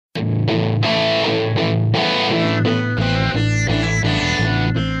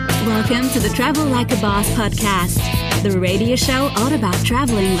to the Travel Like a Boss podcast, the radio show all about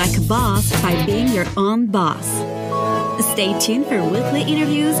traveling like a boss by being your own boss. Stay tuned for weekly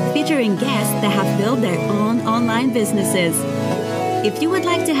interviews featuring guests that have built their own online businesses. If you would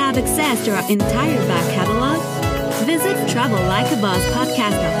like to have access to our entire back catalog, visit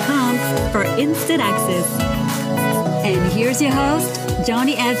travellikeabosspodcast.com for instant access. And here's your host,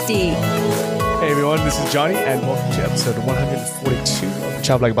 Johnny FD. Hey everyone, this is Johnny, and welcome to episode 142 of the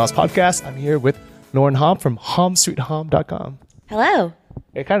Travel Like a Boss podcast. I'm here with Lauren Hom from HomSweetHom.com. Hello.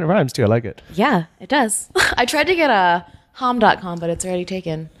 It kind of rhymes too. I like it. Yeah, it does. I tried to get a Hom.com, but it's already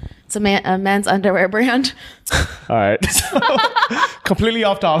taken. It's a men's underwear brand. All right. So, completely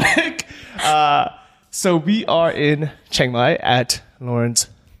off topic. So we are in Chiang Mai at Lauren's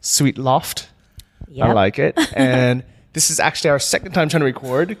Sweet Loft. Yep. I like it. And this is actually our second time trying to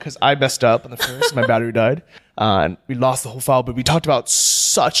record because I messed up on the first. My battery died. And we lost the whole file. But we talked about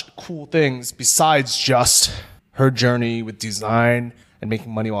such cool things besides just her journey with design and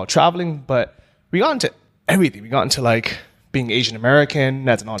making money while traveling. But we got into everything. We got into like being Asian American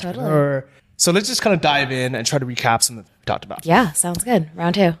as an entrepreneur. Totally. So let's just kind of dive in and try to recap some of the we talked about. Yeah, sounds good.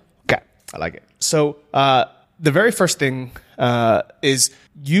 Round two. Okay, I like it. So the very first thing is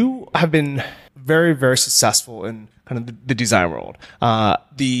you have been very, very successful in kind of the design world.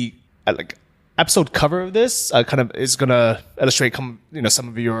 The like episode cover of this kind of is going to illustrate some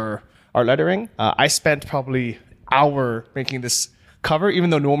of your art lettering. I spent probably an hour making this cover,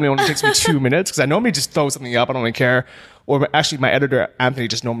 even though normally it only takes me 2 minutes because I normally just throw something up. I don't really care. Or actually, my editor Anthony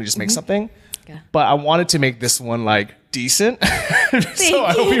just normally just makes something. Okay. But I wanted to make this one like decent, so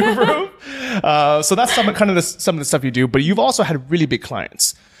I hope you approve. So that's some of the stuff you do. But you've also had really big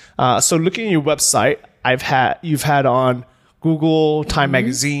clients. So looking at your website, you've had on Google, Time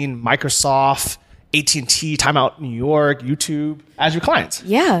Magazine, Microsoft, AT&T, Time Out New York, YouTube as your clients.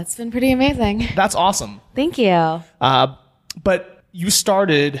 Yeah, it's been pretty amazing. That's awesome. Thank you. But you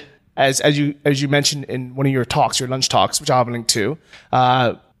started as you mentioned in one of your talks, your lunch talks, which I'll have a link to,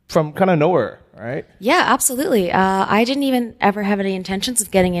 from kind of nowhere, right? Yeah, absolutely. I didn't even ever have any intentions of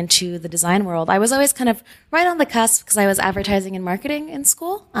getting into the design world. I was always kind of right on the cusp because I was advertising and marketing in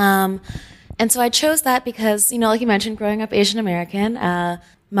school. And so I chose that because, like you mentioned, growing up Asian American,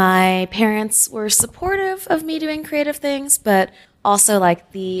 my parents were supportive of me doing creative things, but also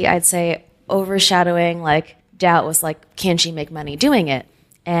like I'd say overshadowing doubt was like, can she make money doing it?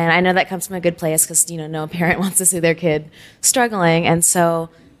 And I know that comes from a good place because, no parent wants to see their kid struggling. And so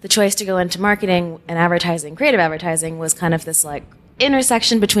the choice to go into marketing and advertising, creative advertising, was kind of this like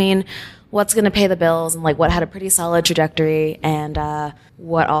intersection between what's going to pay the bills and like what had a pretty solid trajectory and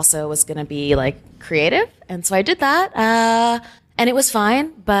what also was going to be like creative. And so I did that and it was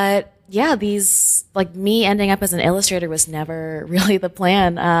fine. But yeah, me ending up as an illustrator was never really the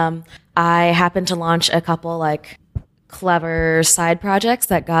plan. I happened to launch a couple like clever side projects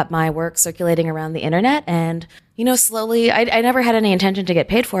that got my work circulating around the internet. And, slowly, I never had any intention to get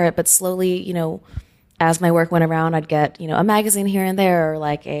paid for it, but slowly, as my work went around, I'd get, a magazine here and there or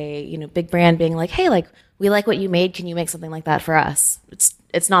like a, big brand being like, hey, like, we like what you made. Can you make something like that for us?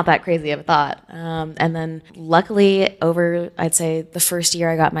 It's not that crazy of a thought. And then luckily over, I'd say the first year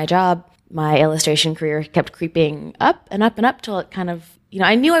I got my job, my illustration career kept creeping up and up and up till it kind of,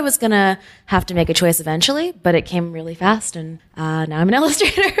 I knew I was going to have to make a choice eventually, but it came really fast, and now I'm an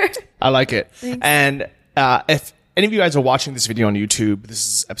illustrator. I like it. Thanks. And if any of you guys are watching this video on YouTube, this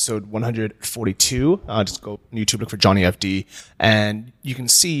is episode 142. Just go on YouTube, look for Johnny FD, and you can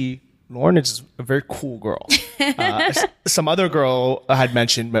see Lauren is a very cool girl. Some other girl had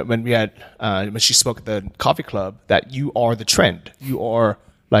mentioned when we had when she spoke at the coffee club that you are the trend. You are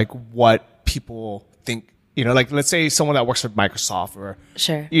like what people think. Like let's say someone that works for Microsoft or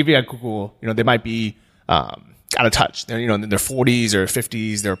sure. even at Google, they might be out of touch. They're, in their 40s or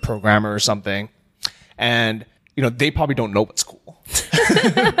 50s, they're a programmer or something. And, they probably don't know what's cool.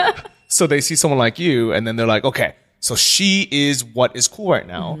 So they see someone like you and then they're like, okay, so she is what is cool right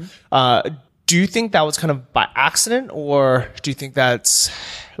now. Mm-hmm. Do you think that was kind of by accident or do you think that's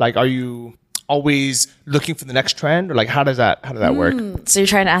like, are you always looking for the next trend or like how does that work? So you're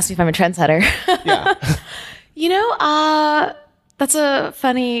trying to ask me if I'm a trendsetter. Yeah. That's a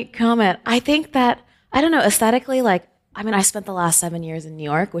funny comment. I think that, I don't know, aesthetically, I spent the last 7 years in New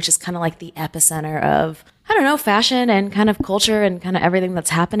York, which is kind of like the epicenter of, fashion and kind of culture and kind of everything that's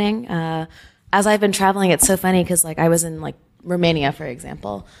happening. As I've been traveling, it's so funny because I was in Romania, for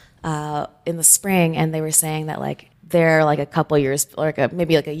example, in the spring, and they were saying that they're a couple years, or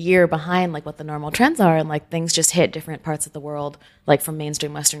maybe a year behind what the normal trends are, and things just hit different parts of the world, from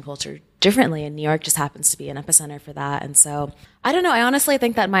mainstream Western culture differently, and New York just happens to be an epicenter for that. And so I don't know. I honestly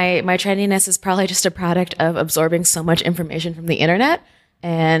think that my trendiness is probably just a product of absorbing so much information from the internet.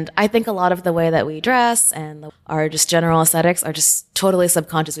 And I think a lot of the way that we dress and our just general aesthetics are just totally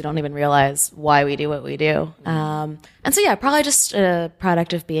subconscious. We don't even realize why we do what we do. And so, yeah, probably just a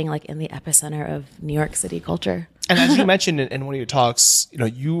product of being like in the epicenter of New York City culture. And as you mentioned in one of your talks,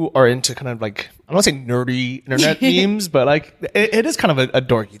 you are into kind of like, I don't want to say nerdy internet memes, but like it is kind of a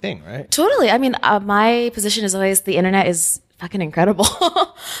dorky thing, right? Totally. I mean, my position is always the internet is fucking incredible.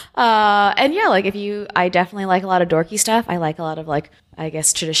 And yeah, like I definitely like a lot of dorky stuff. I like a lot of like, I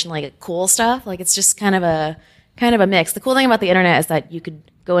guess traditionally like, cool stuff. Like it's just kind of a mix. The cool thing about the internet is that you could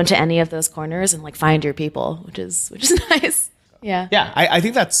go into any of those corners and like find your people, which is nice. Yeah. Yeah. I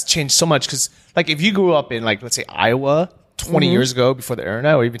think that's changed so much because like if you grew up in like, let's say Iowa 20 years ago before the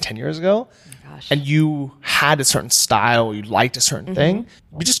internet or even 10 years ago, and you had a certain style, you liked a certain thing,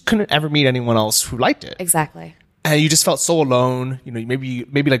 you just couldn't ever meet anyone else who liked it. Exactly. And you just felt so alone.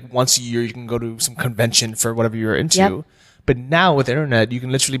 Maybe like once a year you can go to some convention for whatever you're into. Yep. But now with the internet, you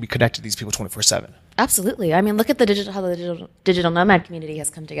can literally be connected to these people 24/7. Absolutely. I mean, look at how the digital nomad community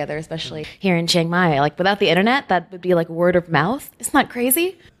has come together, especially here in Chiang Mai. Like without the internet, that would be like word of mouth. Isn't that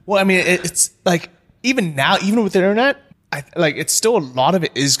crazy? Well, I mean, it's like even now, even with the internet, it's still a lot of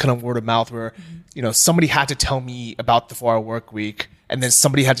it is kind of word of mouth where, somebody had to tell me about the 4-hour work week and then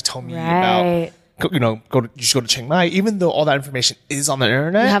somebody had to tell me about, you should go to Chiang Mai, even though all that information is on the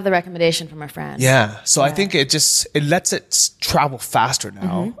internet. You have the recommendation from a friend. Yeah. So I think it lets it travel faster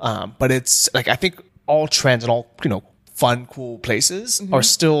now. But it's like, I think all trends and all, fun, cool places are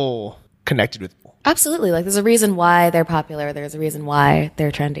still connected with people. Absolutely. Like there's a reason why they're popular. There's a reason why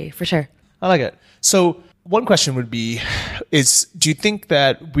they're trendy, for sure. I like it. So one question would be, do you think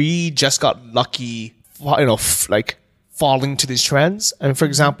that we just got lucky, like falling to these trends? And for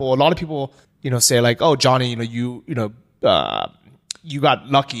example, a lot of people, say like, oh, Johnny, you got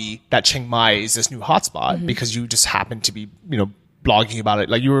lucky that Chiang Mai is this new hotspot because you just happened to be, blogging about it.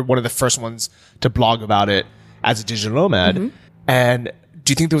 Like you were one of the first ones to blog about it as a digital nomad. And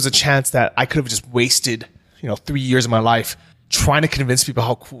do you think there was a chance that I could have just wasted, 3 years of my life trying to convince people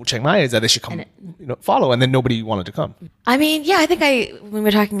how cool Chiang Mai is that they should come, follow, and then nobody wanted to come? I mean, yeah, I think when we were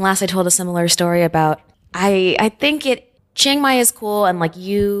talking last, I told a similar story about, I think Chiang Mai is cool and like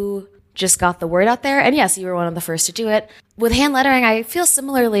you just got the word out there. And yes, you were one of the first to do it. With hand lettering, I feel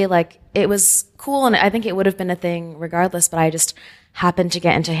similarly, like it was cool and I think it would have been a thing regardless, but I just happened to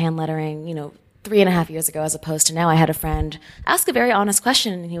get into hand lettering, 3.5 years ago as opposed to now. I had a friend ask a very honest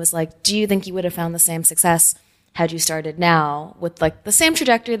question and he was like, do you think you would have found the same success had you started now with like the same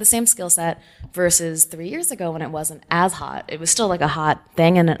trajectory, the same skill set versus 3 years ago when it wasn't as hot? It was still like a hot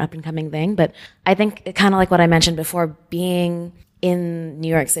thing and an up and coming thing. But I think kind of like what I mentioned before, being in New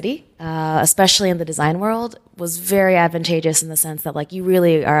York City, especially in the design world, was very advantageous in the sense that like you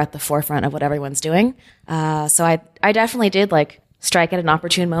really are at the forefront of what everyone's doing. So I definitely did like strike at an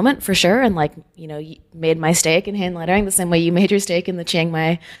opportune moment for sure. And like, made my stake in hand lettering the same way you made your stake in the Chiang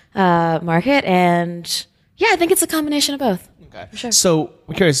Mai market. And yeah, I think it's a combination of both. Okay. For sure. So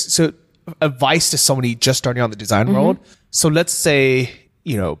I'm curious. So advice to somebody just starting out in the design world. So let's say,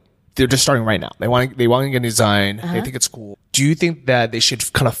 they're just starting right now. They want to get design. They think it's cool. Do you think that they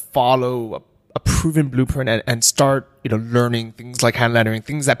should kind of follow a proven blueprint and start, learning things like hand lettering,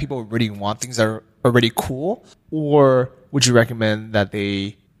 things that people already want, things that are already cool? Or would you recommend that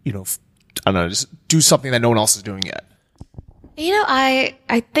they, I don't know, just do something that no one else is doing yet?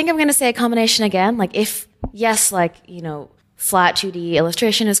 I think I'm going to say a combination again. Like flat 2D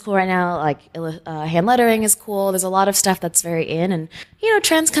illustration is cool right now. Like hand lettering is cool. There's a lot of stuff that's very in and,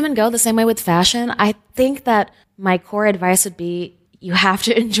 trends come and go the same way with fashion. I think that my core advice would be you have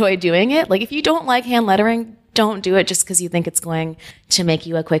to enjoy doing it. Like if you don't like hand lettering, don't do it just because you think it's going to make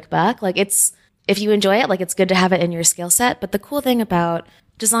you a quick buck. Like if you enjoy it, like it's good to have it in your skill set. But the cool thing about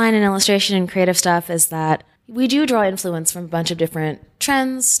design and illustration and creative stuff is that we do draw influence from a bunch of different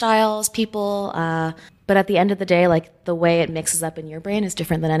trends, styles, people, but at the end of the day, like the way it mixes up in your brain is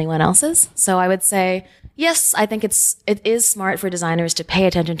different than anyone else's. So I would say, yes, I think it is smart for designers to pay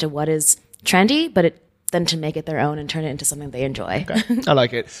attention to what is trendy, but then to make it their own and turn it into something they enjoy. Okay. I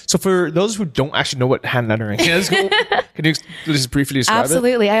like it. So for those who don't actually know what hand lettering is, can you just briefly describe it?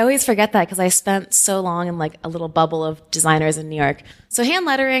 Absolutely. I always forget that because I spent so long in like a little bubble of designers in New York. So hand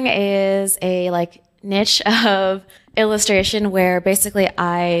lettering is a like niche of illustration where basically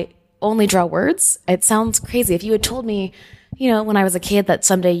I only draw words. It sounds crazy. If you had told me, when I was a kid that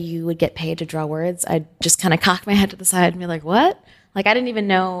someday you would get paid to draw words, I'd just kind of cock my head to the side and be like, what? Like I didn't even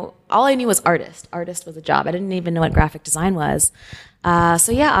know, all I knew was artist. Artist was a job. I didn't even know what graphic design was.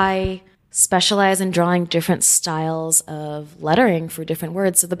 So yeah, I specialize in drawing different styles of lettering for different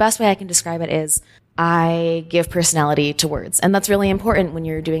words. So the best way I can describe it is I give personality to words. And that's really important when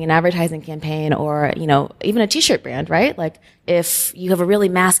you're doing an advertising campaign or, even a t-shirt brand, right? Like if you have a really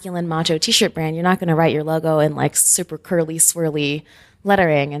masculine macho t-shirt brand, you're not going to write your logo in like super curly, swirly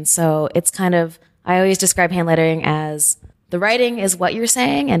lettering. And so it's I always describe hand lettering as the writing is what you're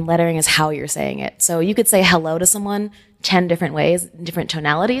saying and lettering is how you're saying it. So you could say hello to someone 10 different ways, different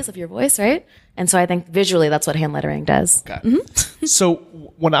tonalities of your voice, right? And so I think visually that's what hand lettering does. Okay. So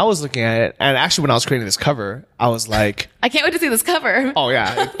when I was looking at it, and actually when I was creating this cover, I was like, I can't wait to see this cover. oh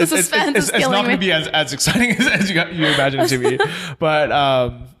yeah, The suspense is it's not killing going to me. be as exciting as you imagine it to be. But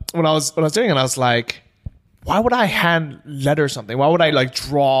when I was doing it, I was like, why would I hand letter something? Why would I like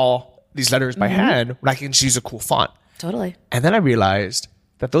draw these letters by hand when I can just use a cool font? Totally. And then I realized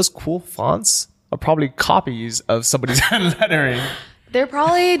that those cool fonts are probably copies of somebody's hand lettering. They're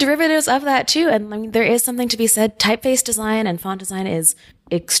probably derivatives of that too. And I mean, there is something to be said. Typeface design and font design is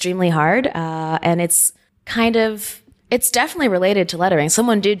extremely hard. And it's definitely related to lettering.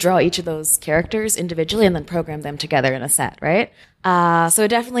 Someone did draw each of those characters individually and then program them together in a set, right? So it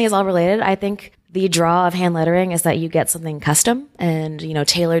definitely is all related. I think the draw of hand lettering is that you get something custom and,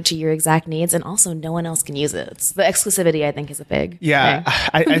 tailored to your exact needs. And also no one else can use it. The exclusivity, I think, is a big thing.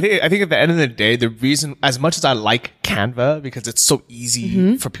 I think at the end of the day, the reason, as much as I like Canva, because it's so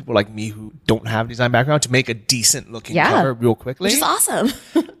easy for people like me who don't have design background to make a decent looking cover real quickly. Which is awesome.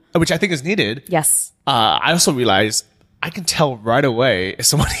 Which I think is needed. Yes. I also realized I can tell right away if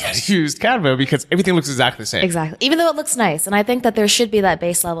somebody has used Canva because everything looks exactly the same. Exactly. Even though it looks nice. And I think that there should be that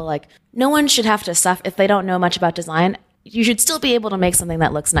base level, like no one should have to suffer if they don't know much about design. You should still be able to make something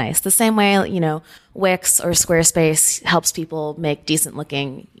that looks nice. The same way, Wix or Squarespace helps people make decent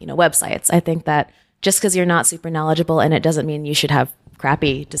looking, websites. I think that just because you're not super knowledgeable and it doesn't mean you should have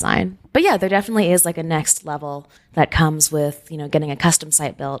crappy design. But yeah, there definitely is like a next level that comes with, getting a custom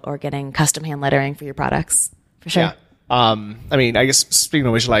site built or getting custom hand lettering for your products. For sure. Yeah. I guess speaking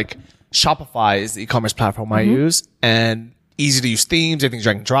of which, like Shopify is the e-commerce platform I use, and easy to use themes, everything's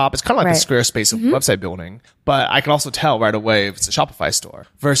drag and drop. It's kind of like the Squarespace of website building, but I can also tell right away if it's a Shopify store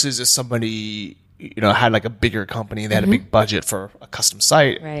versus if somebody, had like a bigger company, they had a big budget for a custom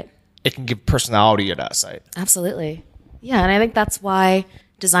site. Right. It can give personality to that site. Absolutely. Yeah. And I think that's why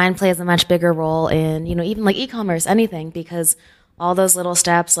design plays a much bigger role in, even like e-commerce, anything, because all those little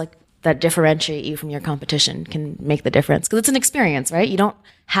steps, like that differentiate you from your competition can make the difference. Because it's an experience, right? You don't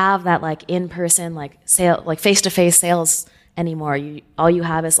have that like in-person, like sale, like face-to-face sales anymore. All you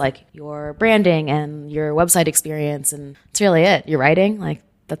have is like your branding and your website experience, and it's really it. Your writing,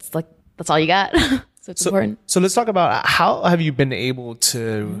 that's all you got. So it's important. So let's talk about how have you been able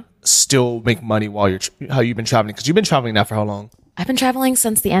to still make money while how you've been traveling? Because you've been traveling now for how long? I've been traveling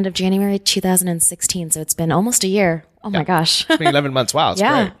since the end of January 2016, so it's been almost a year. Oh my gosh. It's been 11 months. Wow, it's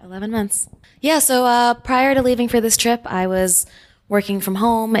yeah, great. 11 months. Yeah, so prior to leaving for this trip, I was working from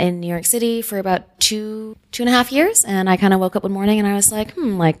home in New York City for about two and a half years, and I kind of woke up one morning and I was like,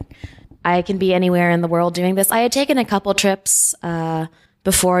 I can be anywhere in the world doing this. I had taken a couple trips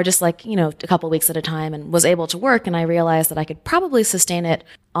before, just like, a couple weeks at a time, and was able to work. And I realized that I could probably sustain it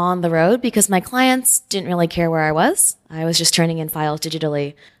on the road because my clients didn't really care where I was. I was just turning in files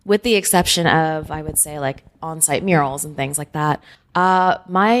digitally, with the exception of, I would say, like on-site murals and things like that.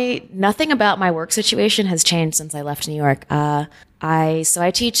 Nothing about my work situation has changed since I left New York.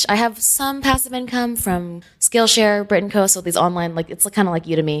 I teach, I have some passive income from Skillshare, Brit & Co. So these online, it's kind of like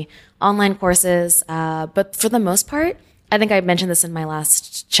Udemy, online courses. But for the most part, I think I mentioned this in my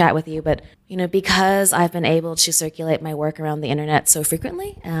last chat with you, but, because I've been able to circulate my work around the internet so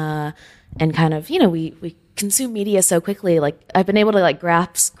frequently, and kind of, we consume media so quickly, I've been able to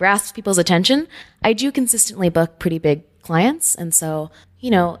grasp people's attention. I do consistently book pretty big clients. And so,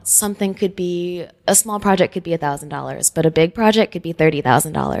 something could be, a small project could be $1,000, but a big project could be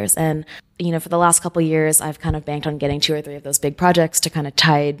 $30,000. And, for the last couple of years, I've kind of banked on getting 2 or 3 of those big projects to kind of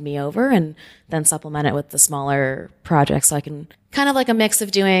tide me over and then supplement it with the smaller projects. So I can kind of like a mix of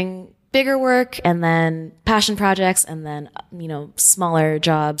doing bigger work and then passion projects and then, smaller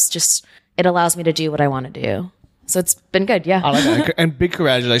jobs. Just, it allows me to do what I want to do. So it's been good. Yeah. I like that. And big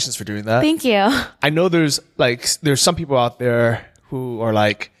congratulations for doing that. Thank you. I know there's some people out there who are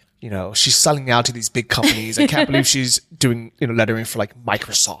like, she's selling out to these big companies. I can't believe she's doing, lettering for like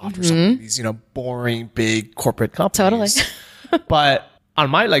Microsoft or something. These, boring, big corporate companies. Totally. But on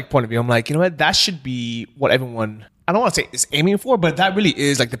my point of view, I'm like, you know what? That should be what everyone, I don't want to say is aiming for, but that really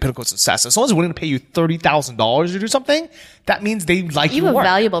is like the pinnacle of success. If someone's willing to pay you $30,000 to do something, that means they like you your have a work.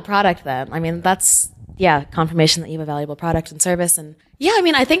 valuable product then. I mean, that's, confirmation that you have a valuable product and service. And yeah, I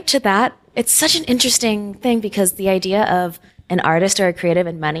mean, I think to that, it's such an interesting thing because the idea of an artist or a creative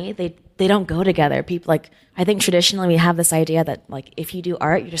and money, they don't go together. People like, I think traditionally we have this idea that like, if you do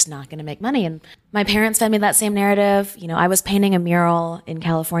art, you're just not going to make money. And my parents fed me that same narrative. You know, I was painting a mural in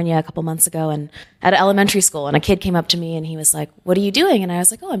California a couple months ago and at elementary school, and a kid came up to me and he was like, "What are you doing?" And I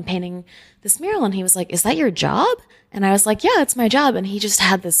was like, "Oh, I'm painting this mural." And he was like, "Is that your job?" And I was like, "Yeah, it's my job." And he just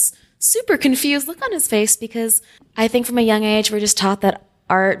had this super confused look on his face because I think from a young age, we're just taught that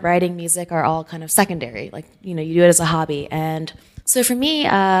art, writing, music are all kind of secondary. Like, you know, you do it as a hobby. And so for me,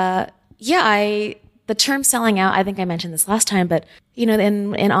 the term selling out, I think I mentioned this last time, but, you know,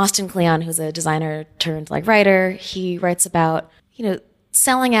 in Austin Kleon, who's a designer turned like writer, he writes about, you know,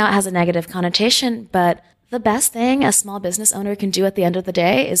 selling out has a negative connotation, but the best thing a small business owner can do at the end of the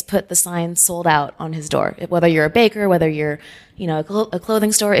day is put the sign sold out on his door. Whether you're a baker, whether you're, you know, a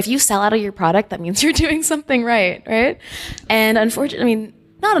clothing store, if you sell out of your product, that means you're doing something right? And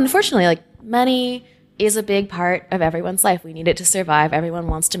not unfortunately, like money is a big part of everyone's life. We need it to survive. Everyone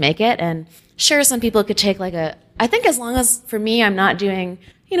wants to make it. And sure, some people could take I think as long as for me, I'm not doing,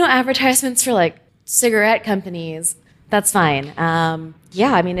 you know, advertisements for like cigarette companies, that's fine.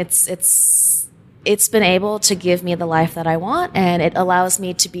 It's been able to give me the life that I want, and it allows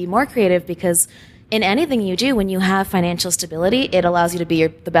me to be more creative because in anything you do, when you have financial stability, it allows you to be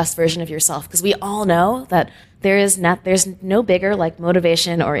the best version of yourself. Because we all know that there's no bigger like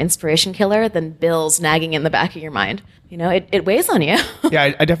motivation or inspiration killer than bills nagging in the back of your mind. You know, it weighs on you.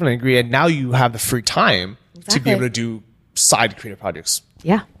 Yeah, I definitely agree. And now you have the free time Exactly. to be able to do side creative projects.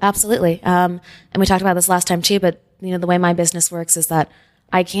 Yeah, absolutely. And we talked about this last time too, but you know, the way my business works is that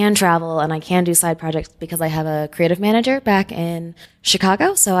I can travel and I can do side projects because I have a creative manager back in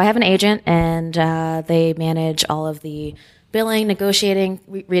Chicago. So I have an agent and they manage all of the billing, negotiating,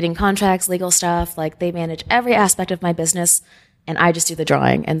 reading contracts, legal stuff. Like they manage every aspect of my business and I just do the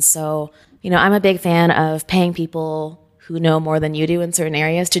drawing. And so, you know, I'm a big fan of paying people who know more than you do in certain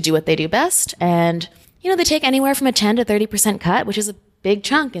areas to do what they do best. And, you know, they take anywhere from a 10 to 30% cut, which is a big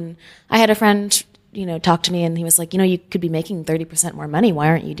chunk. And I had a friend, you know, talk to me and he was like, you know, you could be making 30% more money. Why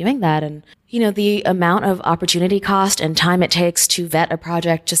aren't you doing that? And, you know, the amount of opportunity cost and time it takes to vet a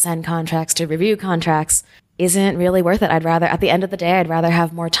project, to send contracts, to review contracts isn't really worth it. At the end of the day, I'd rather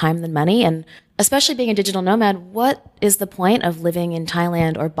have more time than money. And especially being a digital nomad, what is the point of living in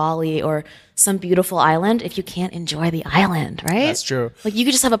Thailand or Bali or some beautiful island if you can't enjoy the island, right? That's true. Like you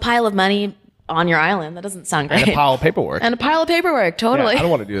could just have a pile of money on your island. That doesn't sound great. And a pile of paperwork. Totally. Yeah, I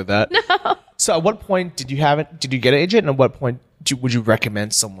don't want to do that. No. So at what point did you get an agent, and at what point would you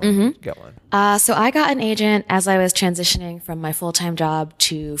recommend someone get one? So I got an agent as I was transitioning from my full-time job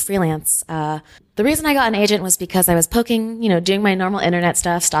to freelance. The reason I got an agent was because I was poking, you know, doing my normal internet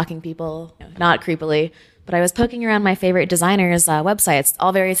stuff, stalking people, you know, not creepily, but I was poking around my favorite designers' websites,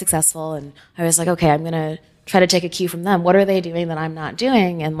 all very successful. And I was like, okay, I'm going to try to take a cue from them. What are they doing that I'm not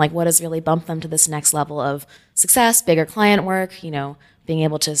doing? And like, what has really bumped them to this next level of success, bigger client work, you know, being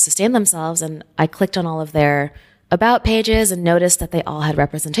able to sustain themselves. And I clicked on all of their about pages and noticed that they all had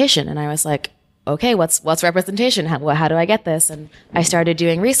representation. And I was like, okay, what's representation? How do I get this? And I started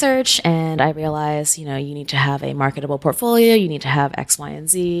doing research and I realized, you know, you need to have a marketable portfolio. You need to have X, Y, and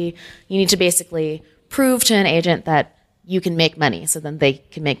Z. You need to basically prove to an agent that you can make money so then they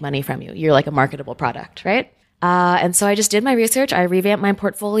can make money from you. You're like a marketable product, right? And so I just did my research. I revamped my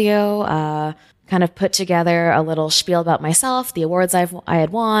portfolio, kind of put together a little spiel about myself, the awards I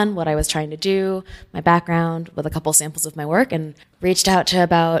had won, what I was trying to do, my background with a couple samples of my work, and reached out to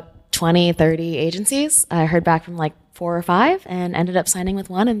about 20, 30 agencies. I heard back from like 4 or 5 and ended up signing with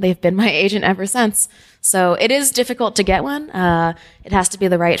one, and they've been my agent ever since. So it is difficult to get one. It has to be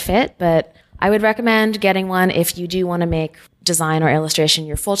the right fit, but I would recommend getting one if you do want to make design or illustration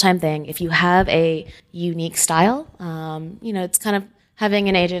your full-time thing. If you have a unique style, you know, it's kind of having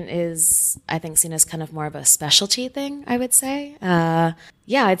an agent is, I think, seen as kind of more of a specialty thing, I would say.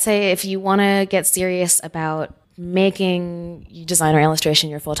 I'd say if you want to get serious about making design or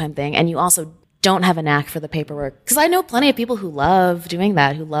illustration your full-time thing, and you also don't have a knack for the paperwork, because I know plenty of people who love doing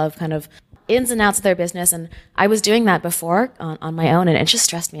that, who love kind of ins and outs of their business, and I was doing that before on my own, and it just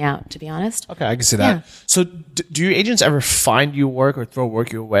stressed me out, to be honest. Okay, I can see that. Yeah. So do your agents ever find you work or throw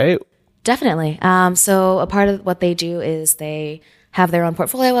work your way? Definitely. So a part of what they do is they have their own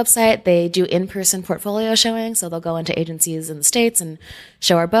portfolio website. They do in-person portfolio showing, so they'll go into agencies in the States and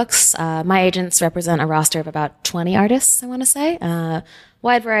show our books. My agents represent a roster of about 20 artists, I want to say.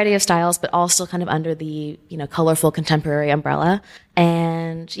 Wide variety of styles, but all still kind of under the, you know, colorful contemporary umbrella.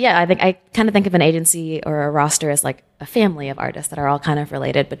 And yeah, I kind of think of an agency or a roster as like a family of artists that are all kind of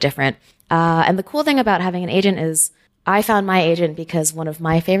related but different. And the cool thing about having an agent is I found my agent because one of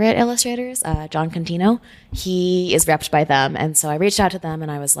my favorite illustrators, John Contino, he is repped by them. And so I reached out to them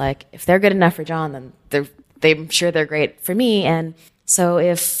and I was like, if they're good enough for John, then I'm sure they're great for me. And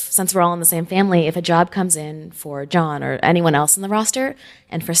so since we're all in the same family, if a job comes in for John or anyone else in the roster,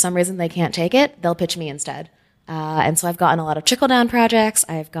 and for some reason they can't take it, they'll pitch me instead. And so I've gotten a lot of trickle-down projects.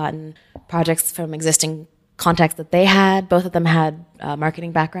 I've gotten projects from existing contacts that they had. Both of them had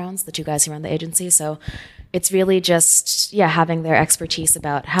marketing backgrounds, the two guys who run the agency. So it's really just, having their expertise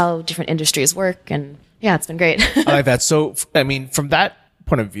about how different industries work. And it's been great. I like that. So, I mean, from that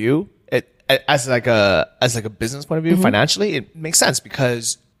point of view, as like a business point of view, financially, it makes sense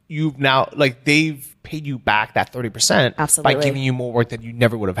because you've now, like, they've paid you back that 30% Absolutely. by giving you more work that you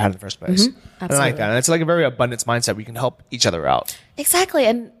never would have had in the first place. I like that. And it's like a very abundance mindset where you can help each other out. Exactly.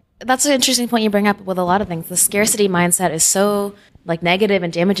 And that's an interesting point you bring up with a lot of things. The scarcity mindset is so like negative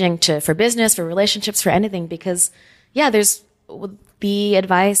and damaging for business, for relationships, for anything, because there's the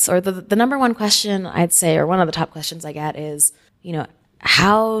advice or the number one question I'd say, or one of the top questions I get is,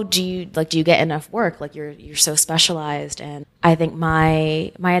 how do you get enough work? Like you're so specialized. And I think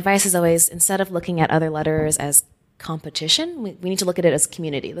my advice is always, instead of looking at other letters as competition, we need to look at it as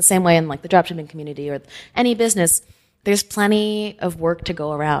community. The same way in like the dropshipping community or any business, there's plenty of work to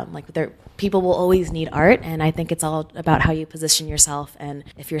go around. Like people will always need art, and I think it's all about how you position yourself. And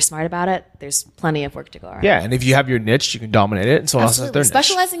if you're smart about it, there's plenty of work to go around. Yeah, and if you have your niche, you can dominate it, and someone else has their niche.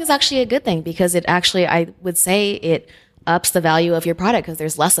 Specializing is actually a good thing because it actually, I would say, it ups the value of your product because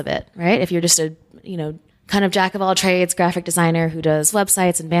there's less of it, right? If you're just a kind of jack of all trades graphic designer who does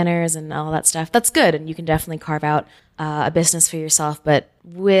websites and banners and all that stuff, that's good, and you can definitely carve out a business for yourself. But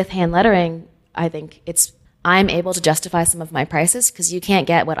with hand lettering, I think I'm able to justify some of my prices because you can't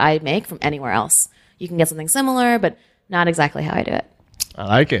get what I make from anywhere else. You can get something similar, but not exactly how I do it. I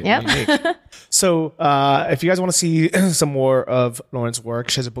like it. Yep. So if you guys want to see some more of Lauren's work,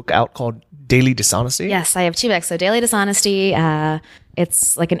 she has a book out called Daily Dishonesty. Yes, I have 2 books. So Daily Dishonesty,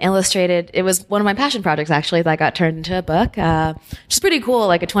 it's like an illustrated, it was one of my passion projects actually that got turned into a book, which is pretty cool,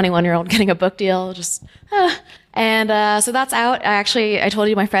 like a 21-year-old getting a book deal. And so that's out. I told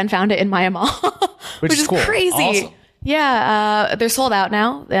you my friend found it in Maya Mall, which is cool. Crazy. Awesome. Yeah, they're sold out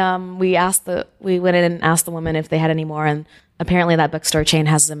now. We went in and asked the woman if they had any more, and apparently that bookstore chain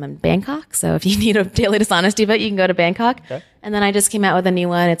has them in Bangkok. So if you need a Daily Dishonesty book, you can go to Bangkok. Okay. And then I just came out with a new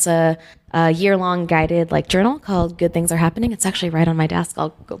one. It's a year-long guided journal called Good Things Are Happening. It's actually right on my desk. I'll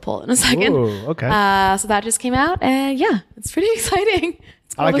go pull it in a second. Ooh, okay. So that just came out, and it's pretty exciting.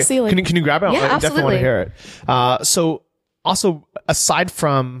 It's cool to see. Can you grab it? Yeah, I absolutely. definitely want to hear it. So also, aside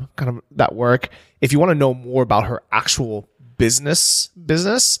from kind of that work, if you want to know more about her actual business,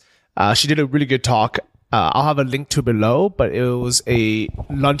 she did a really good talk. I'll have a link to it below, but it was a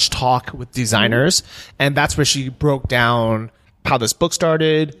lunch talk with designers, and that's where she broke down how this book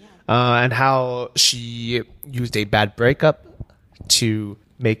started, and how she used a bad breakup to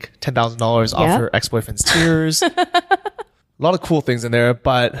make $10,000 off her ex-boyfriend's tears. A lot of cool things in there,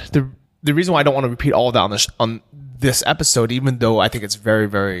 but the reason why I don't want to repeat all of that on this episode, even though I think it's very,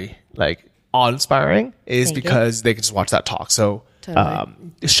 very awe-inspiring, is because they can just watch that talk. So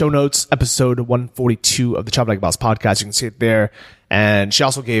show notes, episode 142 of the Travel Like a Boss podcast, you can see it there. And she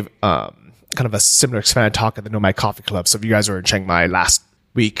also gave kind of a similar expanded talk at the Nomad Coffee Club. So if you guys were in Chiang Mai last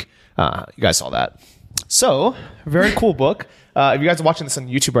week, you guys saw that. So very cool book. If you guys are watching this on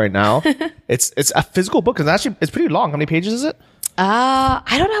YouTube right now, it's a physical book, and it's pretty long. How many pages is it?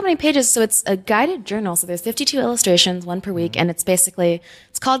 I don't know how many pages. So it's a guided journal. So there's 52 illustrations, one per week. And it's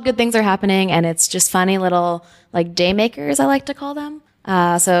called Good Things Are Happening. And it's just funny little day makers, I like to call them.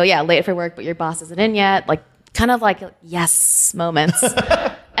 So late for work, but your boss isn't in yet. Kind of yes moments.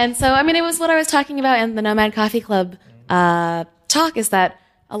 And so, it was what I was talking about in the Nomad Coffee Club, talk, is that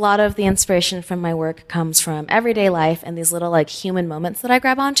a lot of the inspiration from my work comes from everyday life and these little human moments that I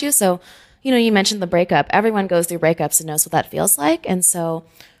grab onto. So, you mentioned the breakup. Everyone goes through breakups and knows what that feels like. And so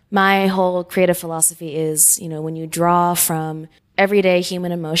my whole creative philosophy is, when you draw from everyday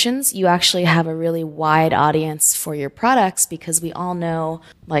human emotions, you actually have a really wide audience for your products because we all know,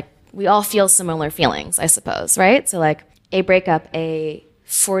 we all feel similar feelings, I suppose, right? So a breakup, a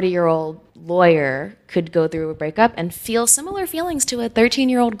 40-year-old lawyer could go through a breakup and feel similar feelings to a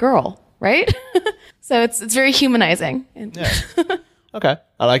 13-year-old girl, right? So it's very humanizing. Yeah. Okay,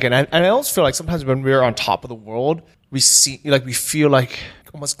 I like it, and I also feel like sometimes when we're on top of the world, we feel like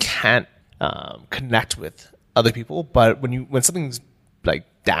almost can't connect with other people. But when something's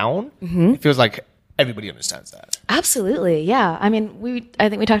down, it feels like everybody understands that. Absolutely, yeah. I think we talked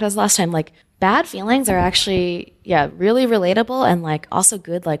about this last time. bad feelings are actually, really relatable and like also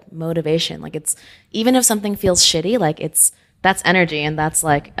good, like motivation. Like it's, even if something feels shitty, like that's energy, and that's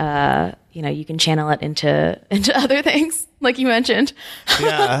like, you can channel it into other things, like you mentioned.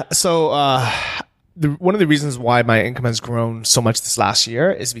 Yeah. So, one of the reasons why my income has grown so much this last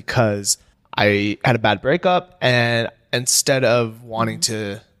year is because I had a bad breakup, and instead of wanting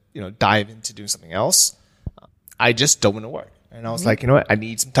to, dive into doing something else, I just dove into work. And I was like, you know what? I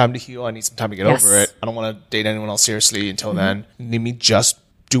need some time to heal. I need some time to get over it. I don't want to date anyone else seriously until then. Let me just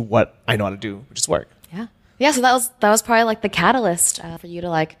do what I know how to do, which is work. Yeah. Yeah. So that was probably like the catalyst for you to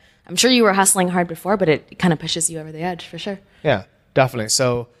like, I'm sure you were hustling hard before, but it kind of pushes you over the edge for sure. Yeah, definitely.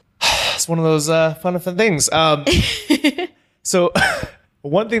 So it's one of those fun things. So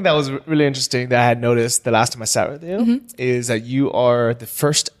one thing that was really interesting that I had noticed the last time I sat with you is that you are the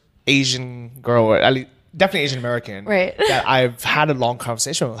first Asian girl, or at least definitely Asian American, right, that I've had a long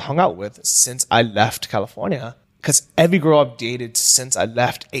conversation with, hung out with since I left California. Because every girl I've dated since I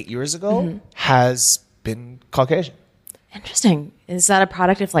left 8 years ago has been Caucasian. Interesting. Is that a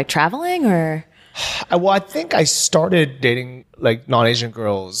product of like traveling or? Well, I think I started dating like non-Asian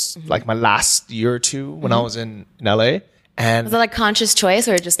girls like my last year or two when I was in LA. And was that like conscious choice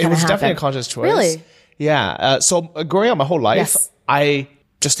or just kind of happened? It was definitely a conscious choice. Really? Yeah. So growing up my whole life, I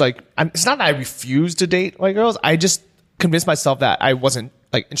just like, it's not that I refused to date white girls. I just convinced myself that I wasn't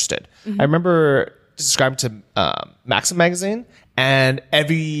like interested. I remember subscribing to Maxim magazine, and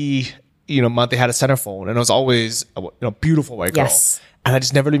every month they had a centerfold, and it was always a beautiful white girl. Yes. And I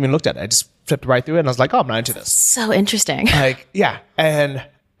just never even looked at it. I just flipped right through it, and I was like, oh, I'm not into this. So interesting. Like, yeah. And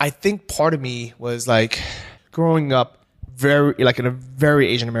I think part of me was like growing up in a very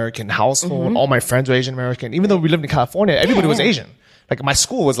Asian American household. All my friends were Asian American. Even though we lived in California, everybody was Asian. Like my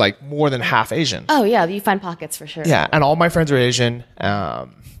school was like more than half Asian. Oh yeah, you find pockets for sure. Yeah, and all my friends were Asian.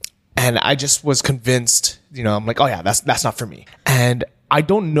 And I just was convinced, I'm like, oh yeah, that's not for me. And I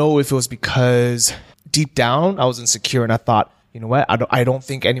don't know if it was because deep down I was insecure and I thought, you know what, I don't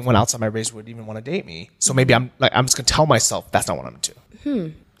think anyone outside my race would even want to date me. So maybe I'm just gonna tell myself that's not what I'm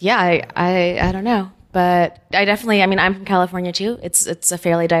into. Yeah, I don't know. But I definitely, I'm from California too. It's a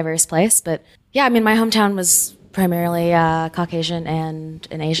fairly diverse place. But yeah, my hometown was primarily Caucasian and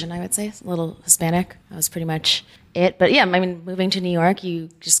an Asian, I would say. A little Hispanic. That was pretty much it. But yeah, moving to New York, you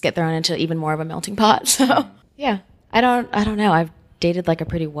just get thrown into even more of a melting pot. So yeah, I don't know. I've dated like a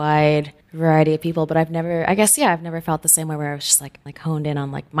pretty wide variety of people, but I've never felt the same way where I was just like honed in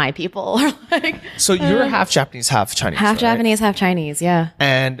on like my people or like. So you're half Japanese, half Chinese. Half right? Japanese, half Chinese. Yeah.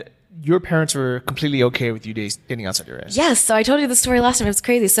 And your parents were completely okay with you dating outside your race. Yes. So I told you the story last time. It was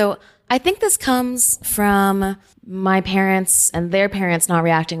crazy. So I think this comes from my parents and their parents not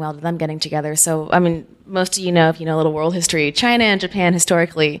reacting well to them getting together. So, most of if you know a little world history, China and Japan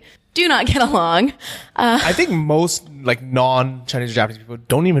historically do not get along. I think most like non-Chinese or Japanese people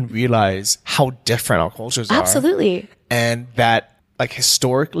don't even realize how different our cultures are. Absolutely. And that like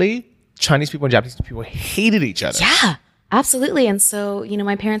historically, Chinese people and Japanese people hated each other. Yeah. Absolutely. And so,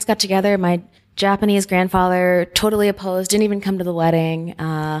 my parents got together. My Japanese grandfather totally opposed, didn't even come to the wedding.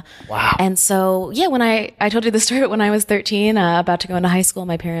 Wow. And so, yeah, when I told you the story, but when I was 13, about to go into high school,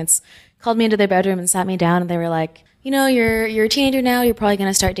 my parents called me into their bedroom and sat me down and they were like, you're a teenager now. You're probably going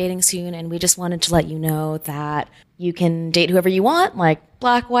to start dating soon. And we just wanted to let you know that you can date whoever you want, like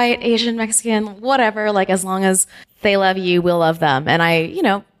black, white, Asian, Mexican, whatever. Like as long as they love you, we'll love them. And I,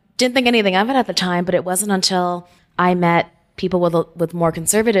 didn't think anything of it at the time, but it wasn't until I met people with more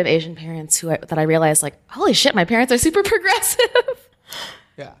conservative Asian parents that I realized like, holy shit, my parents are super progressive.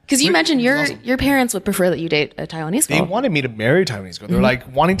 Yeah. Because you mentioned your parents would prefer that you date a Taiwanese girl. They wanted me to marry a Taiwanese girl. They were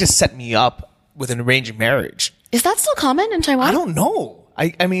like wanting to set me up with an arranged marriage. Is that still common in Taiwan? I don't know.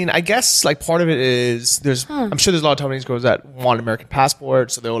 I guess like part of it is I'm sure there's a lot of Taiwanese girls that want an American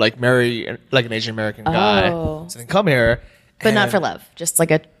passport, so they'll like marry like an Asian American guy. So they come here. But not for love, just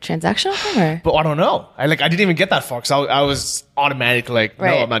like a transactional thing, or? But I don't know. I didn't even get that far because I was automatically like, no,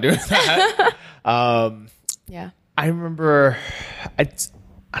 I'm not doing that. Yeah. I remember, I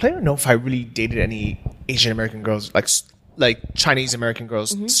don't even know if I really dated any Asian American girls, like Chinese American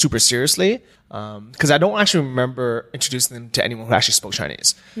girls, super seriously, because I don't actually remember introducing them to anyone who actually spoke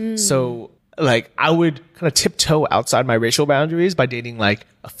Chinese. So like I would kind of tiptoe outside my racial boundaries by dating like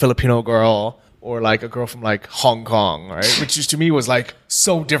a Filipino girl. Or like a girl from like Hong Kong, right? Which to me was like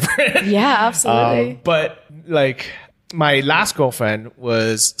so different. Yeah, absolutely. But like my last girlfriend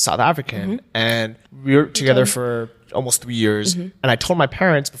was South African and we were together for almost 3 years. And I told my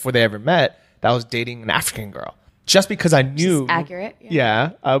parents before they ever met that I was dating an African girl just because I knew accurate.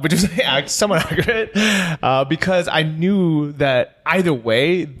 Which is somewhat accurate, because I knew that either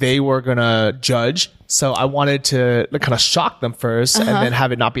way they were gonna judge. So I wanted to kind of shock them first, and then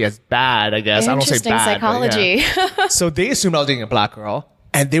have it not be as bad. I guess I don't say bad. Psychology. But yeah. So they assumed I was dating a black girl,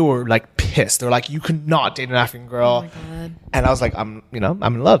 and they were like pissed. They're like, "You cannot date an African girl." Oh my God. And I was like, I'm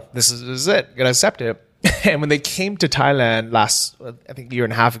in love. This is it. Gotta accept it. And when they came to Thailand last, I think, a year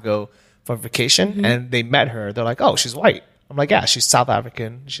and a half ago for vacation, and they met her, they're like, "Oh, she's white." I'm like, "Yeah, she's South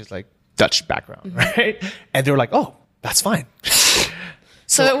African. She's like Dutch background, right?" And they were like, "Oh, that's fine."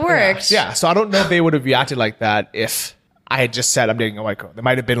 So it worked. Yeah. So I don't know if they would have reacted like that if I had just said I'm dating a white girl. They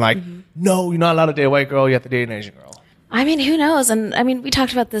might have been like, "No, you're not allowed to date a white girl. You have to date an Asian girl." I mean, who knows? And I mean, we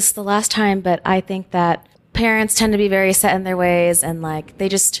talked about this the last time, but I think that parents tend to be very set in their ways, and like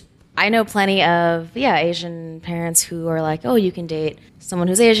I know plenty of Asian parents who are like, "Oh, you can date someone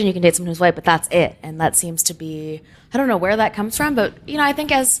who's Asian, you can date someone who's white, but that's it." And that seems to be, I don't know where that comes from, but I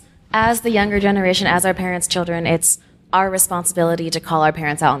think as the younger generation, as our parents' children, it's our responsibility to call our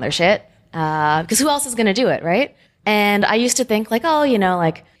parents out on their shit, because who else is going to do it, right? And I used to think like, oh,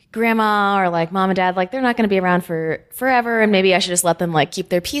 like grandma or like mom and dad, like they're not going to be around for forever, and maybe I should just let them like keep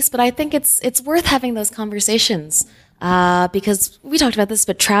their peace. But I think it's worth having those conversations, because we talked about this,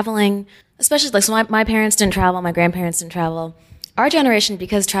 but traveling, especially like, so my parents didn't travel, my grandparents didn't travel. Our generation,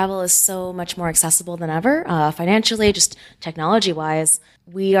 because travel is so much more accessible than ever, financially, just technology wise,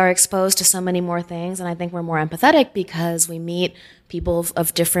 we are exposed to so many more things. And I think we're more empathetic because we meet people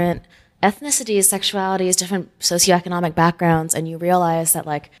of different ethnicities, sexualities, different socioeconomic backgrounds. And you realize that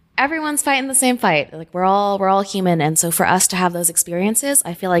like everyone's fighting the same fight. Like we're all human. And so for us to have those experiences,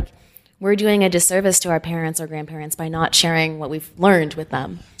 I feel like we're doing a disservice to our parents or grandparents by not sharing what we've learned with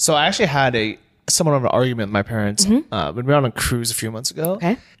them. So I actually had somewhat of an argument with my parents when we were on a cruise a few months ago.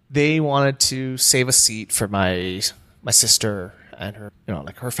 Okay. They wanted to save a seat for my sister and her,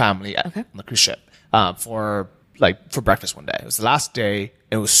 like her family on the cruise ship for breakfast one day. It was the last day.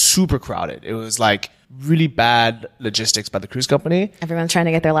 It was super crowded. It was like really bad logistics by the cruise company. Everyone's trying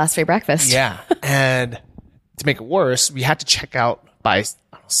to get their last free breakfast. Yeah. And to make it worse, we had to check out by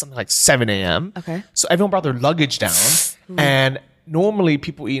something like 7 a.m. Okay. So everyone brought their luggage down. And normally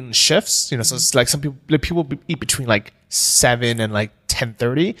people eat in shifts, so it's like some people eat between like 7 and like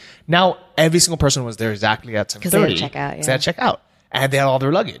 10:30. Now every single person was there exactly at 10:30. Because they had to check out. Yeah. They had to check out. And they had all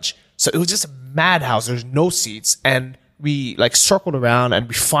their luggage. So it was just a madhouse. There's no seats. And we like circled around and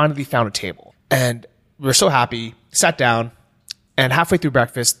we finally found a table. And we were so happy, sat down, and halfway through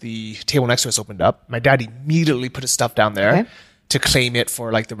breakfast, the table next to us opened up. My dad immediately put his stuff down there to claim it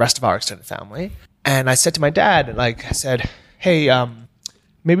for like the rest of our extended family. And I said to my dad, I said, "Hey,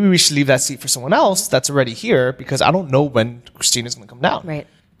 maybe we should leave that seat for someone else that's already here, because I don't know when Christina's going to come down." Right.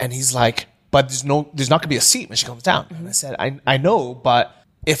 And he's like, "But there's not going to be a seat when she comes down." And I said, I know, but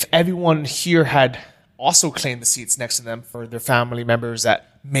if everyone here had also claimed the seats next to them for their family members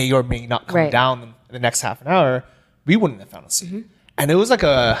that may or may not come down in the next half an hour, we wouldn't have found a seat. And it was like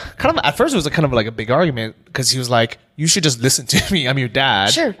at first it was kind of like a big argument, because he was like, "You should just listen to me. I'm your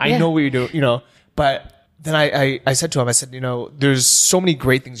dad. Sure, I know what you do, But then I said to him, I said, there's so many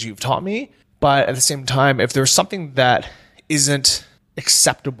great things you've taught me, but at the same time, if there's something that isn't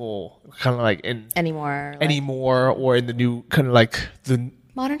acceptable kind of like in anymore, or in the new kind of like the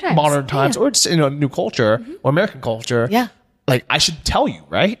modern times, or just new culture or American culture, like I should tell you,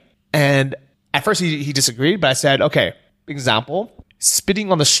 right?" And at first he disagreed, but I said, "Okay, example,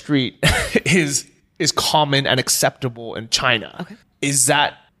 spitting on the street is common and acceptable in China. Okay. Is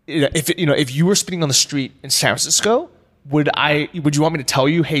that if you were spitting on the street in San Francisco, would you want me to tell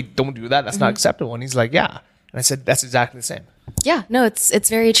you, hey, don't do that? That's not acceptable?" And he's like, "Yeah." And I said, "That's exactly the same." Yeah, no, it's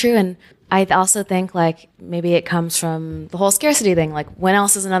very true. And I also think like maybe it comes from the whole scarcity thing. Like, when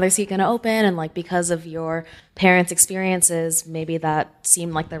else is another seat going to open? And like, because of your parents' experiences, maybe that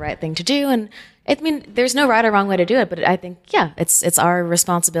seemed like the right thing to do. And I mean, there's no right or wrong way to do it, but I think, it's our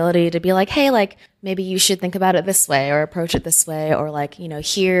responsibility to be like, hey, like maybe you should think about it this way or approach it this way, or like,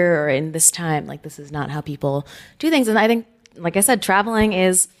 here or in this time, like this is not how people do things. And I think, like I said, traveling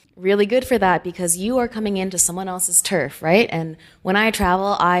is really good for that, because you are coming into someone else's turf, right? And when I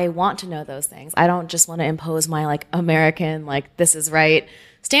travel, I want to know those things. I don't just want to impose my like American, like this is right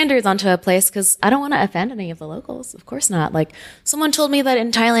standards onto a place, because I don't want to offend any of the locals. Of course not. Like, someone told me that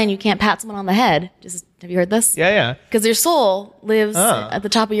in Thailand you can't pat someone on the head. Have you heard this? Yeah. Because your soul lives at the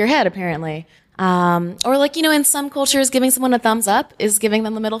top of your head, apparently. Or like, in some cultures, giving someone a thumbs up is giving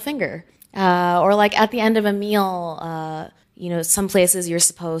them the middle finger. Or like at the end of a meal, some places you're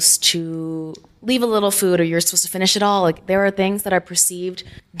supposed to leave a little food or you're supposed to finish it all. Like there are things that are perceived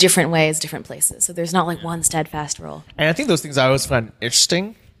different ways, different places. So there's not like one steadfast rule. And I think those things I always find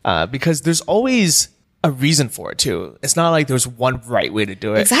interesting because there's always a reason for it too. It's not like there's one right way to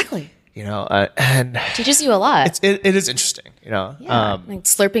do it. Exactly. And teaches you a lot. It is interesting, Yeah, like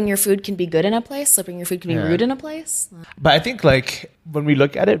slurping your food can be good in a place. Slurping your food can be rude in a place. But I think like when we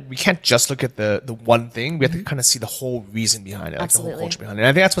look at it, we can't just look at the one thing. We have to kind of see the whole reason behind it, like the whole culture behind it. And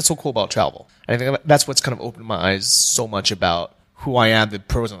I think that's what's so cool about travel. And I think that's what's kind of opened my eyes so much about who I am, the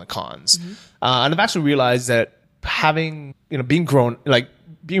pros and the cons. And I've actually realized that having,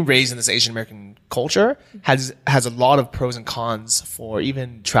 being raised in this Asian American culture has a lot of pros and cons for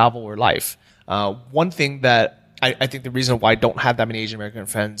even travel or life. One thing that I think the reason why I don't have that many Asian American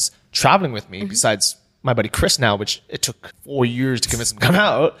friends traveling with me, besides my buddy Chris now, which it took 4 years to convince him to come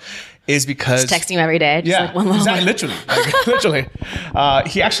out, is because just texting him every day. Just like one little exactly, literally.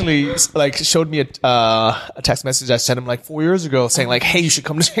 He actually showed me a text message I sent him 4 years ago saying hey, you should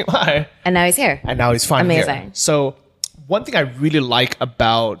come to Shanghai. And now he's here. And now he's finally amazing. Here. So one thing I really like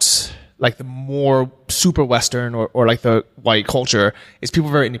about the more super Western or the white culture is people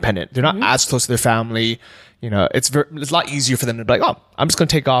are very independent. They're not as close to their family. It's a lot easier for them to be like, oh, I'm just going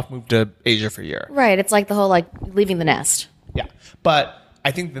to take off, move to Asia for a year. Right. It's like the whole leaving the nest. Yeah. But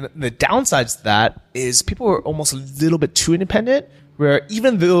I think the downsides to that is people are almost a little bit too independent, where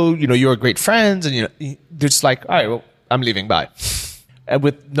even though, you're great friends and, they're just like, all right, well, I'm leaving, bye. And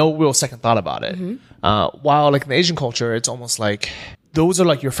with no real second thought about it. While in the Asian culture, it's almost like those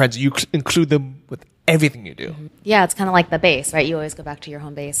are your friends. You include them with everything you do. Yeah, it's kind of like the base, right? You always go back to your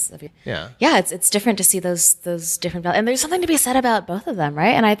home base. Yeah, it's different to see those different values. And there's something to be said about both of them,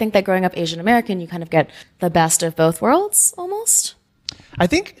 right? And I think that growing up Asian American, you kind of get the best of both worlds, almost. I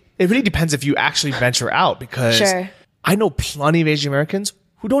think it really depends if you actually venture out, because I know plenty of Asian Americans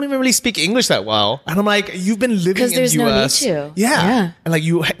who don't even really speak English that well. And I'm like, you've been living in the US. Because there's no need to. Yeah. And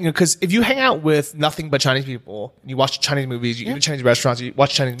because if you hang out with nothing but Chinese people, you watch Chinese movies, you eat at Chinese restaurants, you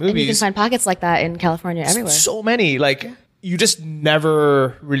watch Chinese movies. And you can find pockets like that in California everywhere. So many. You just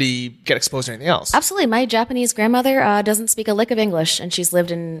never really get exposed to anything else. Absolutely. My Japanese grandmother doesn't speak a lick of English, and she's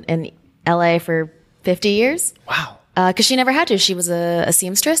lived in LA for 50 years. Wow. Because she never had to. She was a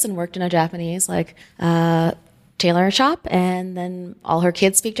seamstress and worked in a Japanese tailor shop, and then all her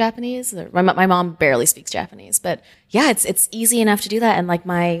kids speak Japanese. My mom barely speaks Japanese, but yeah, it's easy enough to do that. And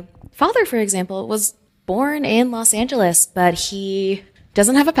my father, for example, was born in Los Angeles, but he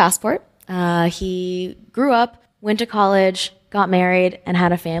doesn't have a passport. He grew up, went to college, got married, and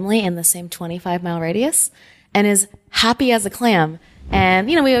had a family in the same 25-mile radius, and is happy as a clam. And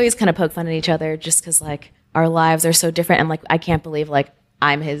we always kind of poke fun at each other just because our lives are so different, and I can't believe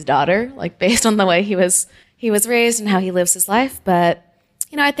I'm his daughter, based on the way he was raised and how he lives his life. But,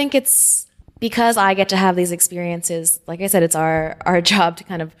 I think it's because I get to have these experiences. Like I said, it's our job to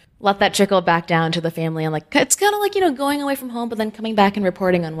kind of let that trickle back down to the family. And it's kind of going away from home, but then coming back and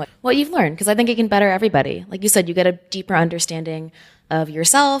reporting on what you've learned. Because I think it can better everybody. Like you said, you get a deeper understanding of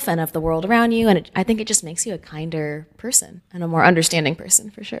yourself and of the world around you. And I think it just makes you a kinder person and a more understanding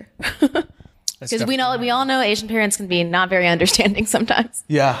person, for sure. Because we all know Asian parents can be not very understanding sometimes.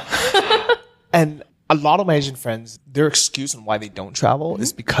 Yeah. And a lot of my Asian friends, their excuse on why they don't travel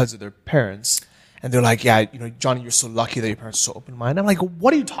is because of their parents. And they're like, yeah, Johnny, you're so lucky that your parents are so open-minded. I'm like,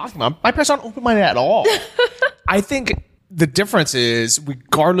 what are you talking about? My parents aren't open-minded at all. I think the difference is,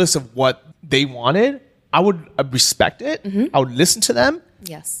 regardless of what they wanted, I would respect it. I would listen to them.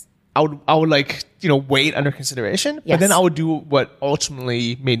 Yes. I would wait under consideration. Yes. But then I would do what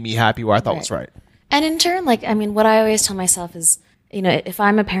ultimately made me happy, where I thought was right. And in turn, what I always tell myself is, if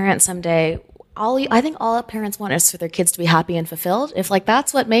I'm a parent someday, I think all parents want is for their kids to be happy and fulfilled. If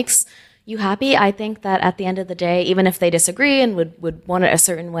that's what makes you happy, I think that at the end of the day, even if they disagree and would want it a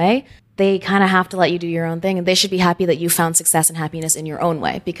certain way, they kind of have to let you do your own thing, and they should be happy that you found success and happiness in your own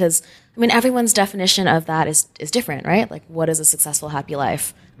way. Because everyone's definition of that is different, right? What is a successful, happy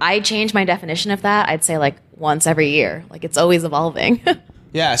life? I change my definition of that. I'd say once every year. It's always evolving.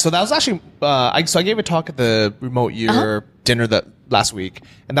 Yeah. So that was actually I gave a talk at the remote year dinner that last week,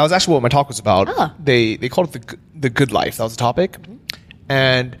 and that was actually what my talk was about. They called it the good life. That was the topic.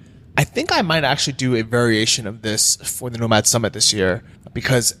 And I think I might actually do a variation of this for the Nomad Summit this year,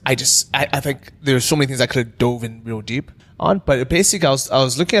 because I think there's so many things I could have dove in real deep on. But basically, I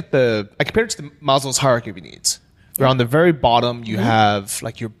was looking at I compared it to Maslow's hierarchy of needs, where on the very bottom you have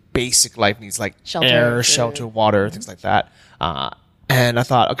your basic life needs, like shelter, air, shelter, water, things like that. And I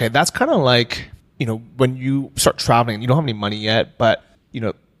thought, okay, that's kind of when you start traveling, you don't have any money yet, but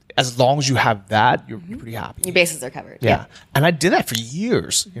as long as you have that, you're pretty happy. Your bases are covered. Yeah. And I did that for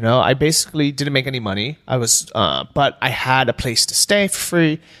years. You know, I basically didn't make any money. I was, but I had a place to stay for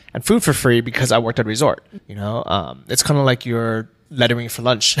free and food for free because I worked at a resort. You know, it's kind of like your lettering for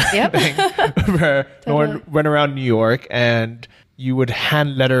lunch. Yep. thing, where no one went around New York and you would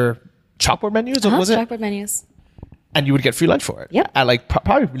hand letter chalkboard menus. What was it? Chalkboard menus. And you would get free lunch for it. Yep. At like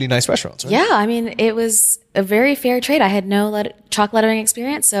probably really nice restaurants, right? Yeah, I mean, it was a very fair trade. I had no chalk lettering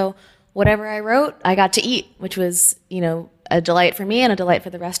experience, so whatever I wrote, I got to eat, which was, you know, a delight for me and a delight for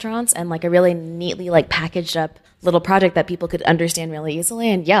the restaurants, and like a really neatly like packaged up little project that people could understand really easily.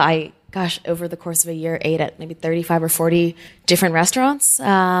 And yeah, over the course of a year, ate at maybe 35 or 40 different restaurants.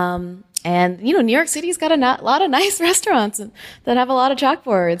 And, you know, New York City's got a lot of nice restaurants that have a lot of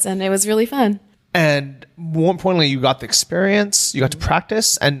chalkboards, and it was really fun. And more importantly, you got the experience, you got to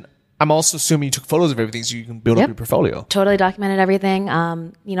practice, and I'm also assuming you took photos of everything so you can build up your portfolio. Totally documented everything.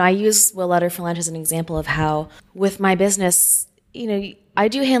 You know, I use Will Letter for Lunch as an example of how with my business, you know, I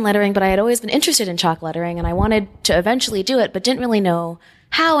do hand lettering, but I had always been interested in chalk lettering, and I wanted to eventually do it, but didn't really know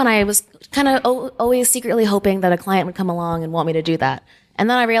how. And I was kind of always secretly hoping that a client would come along and want me to do that. And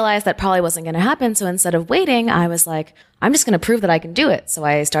then I realized that probably wasn't going to happen. So instead of waiting, I was like, I'm just going to prove that I can do it. So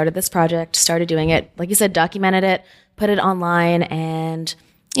I started this project, started doing it, like you said, documented it, put it online. And,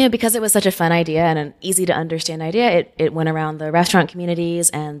 you know, because it was such a fun idea and an easy to understand idea, it went around the restaurant communities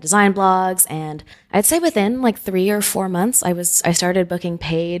and design blogs. And I'd say within like 3 or 4 months, I started booking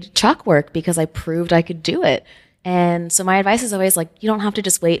paid chalk work because I proved I could do it. And so my advice is always like, you don't have to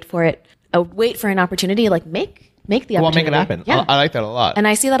just wait for an opportunity, like make the opportunity. Well, make it happen. Yeah. I like that a lot. And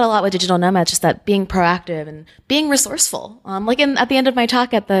I see that a lot with digital nomads, just that being proactive and being resourceful. At the end of my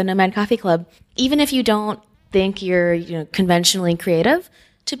talk at the Nomad Coffee Club, even if you don't think you're, you know, conventionally creative,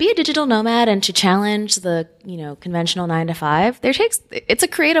 to be a digital nomad and to challenge the, you know, conventional 9 to 5, it's a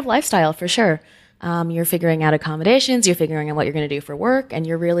creative lifestyle for sure. You're figuring out accommodations, you're figuring out what you're going to do for work, and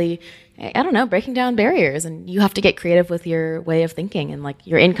you're really, I don't know, breaking down barriers. And you have to get creative with your way of thinking. And like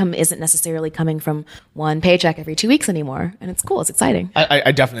your income isn't necessarily coming from one paycheck every 2 weeks anymore. And it's cool. It's exciting.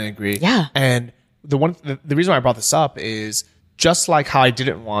 I definitely agree. Yeah. And the reason why I brought this up is just like how I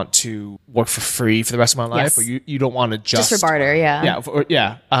didn't want to work for free for the rest of my life, Yes. or you don't want to just For barter, yeah.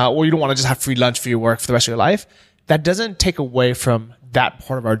 Yeah. Or you don't want to just have free lunch for your work for the rest of your life. That doesn't take away from that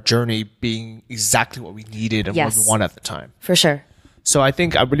part of our journey being exactly what we needed and what we wanted at the time. For sure. So I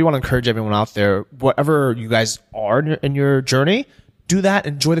think I really want to encourage everyone out there, whatever you guys are in your journey, do that,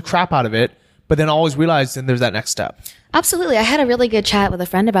 enjoy the crap out of it, but then always realize then there's that next step. Absolutely. I had a really good chat with a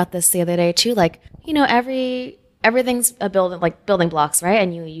friend about this the other day too. Like, you know, everything's a building blocks, right?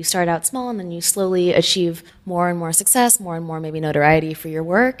 And you start out small and then you slowly achieve more and more success, more and more maybe notoriety for your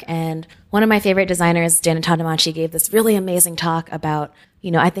work. And one of my favorite designers, Dana Tadamachi, gave this really amazing talk about,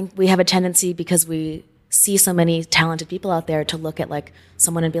 you know, I think we have a tendency because we see so many talented people out there to look at like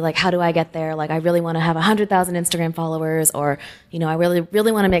someone and be like, how do I get there? Like, I really want to have 100,000 Instagram followers, or, you know, I really,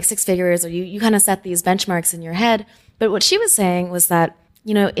 really want to make 6 figures, or you kind of set these benchmarks in your head. But what she was saying was that,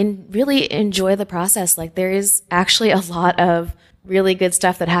 you know, really enjoy the process. Like, there is actually a lot of really good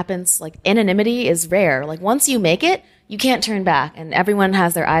stuff that happens. Like, anonymity is rare. Like, once you make it, you can't turn back, and everyone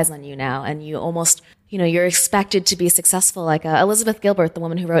has their eyes on you now, and you almost, you know, you're expected to be successful. Like Elizabeth Gilbert, the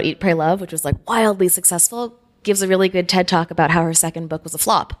woman who wrote Eat, Pray, Love, which was like wildly successful, gives a really good TED talk about how her second book was a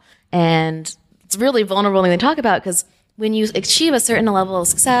flop. And it's really vulnerable thing to talk about, because when you achieve a certain level of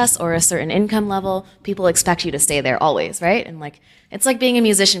success or a certain income level, people expect you to stay there always, right? And like, it's like being a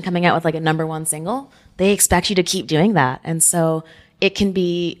musician coming out with like a #1 single. They expect you to keep doing that. And so it can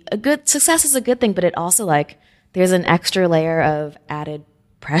be success is a good thing, but it also like, there's an extra layer of added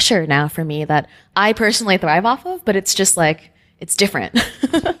pressure now for me that I personally thrive off of, but it's just like, it's different.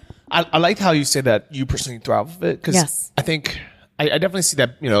 I like how you say that you personally thrive off of it, because Yes. I think I definitely see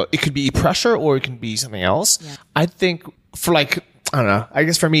that, you know, it could be pressure or it can be something else. Yeah. I think for like, I don't know, I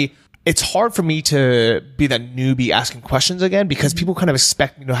guess for me, it's hard for me to be that newbie asking questions again, because people kind of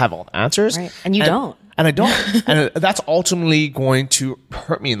expect me to have all the answers. Right. And you don't. And I don't. And that's ultimately going to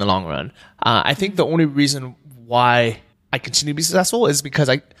hurt me in the long run. I think the only reason why I continue to be successful is because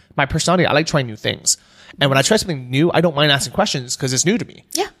my personality, I like trying new things. And when I try something new, I don't mind asking questions because it's new to me.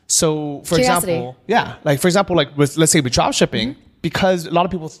 Yeah. So for Curiosity. example, like let's say with drop shipping, because a lot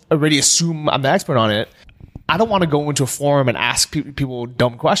of people already assume I'm the expert on it, I don't want to go into a forum and ask people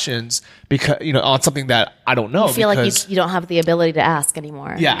dumb questions because, you know, on something that I don't know. I feel like you don't have the ability to ask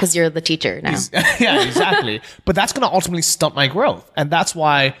anymore. Yeah. Because you're the teacher now. Yeah, exactly. But that's going to ultimately stunt my growth. And that's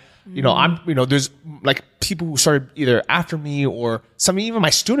why, you know, there's like people who started either after me or even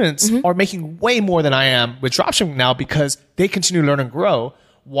my students are making way more than I am with dropshipping now, because they continue to learn and grow.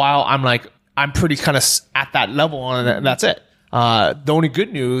 while I'm pretty kind of at that level, and that's it. The only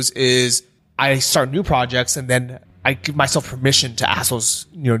good news is I start new projects, and then I give myself permission to ask those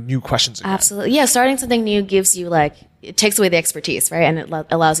new questions again. Absolutely. Yeah, starting something new gives you it takes away the expertise, right? And it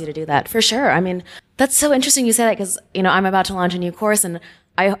allows you to do that for sure. I mean, that's so interesting you say that because, I'm about to launch a new course and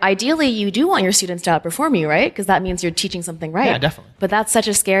ideally you do want your students to outperform you, right? Because that means you're teaching something right. Yeah, definitely. But that's such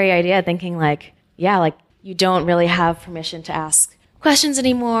a scary idea thinking you don't really have permission to ask questions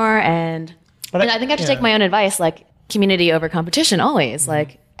anymore. And I think I have to take my own advice, community over competition always.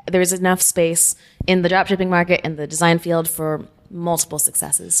 Mm-hmm. There's enough space in the dropshipping market and the design field for multiple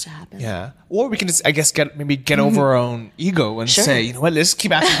successes to happen. Yeah. Or we can just, I guess, get over our own ego and say, you know what, let's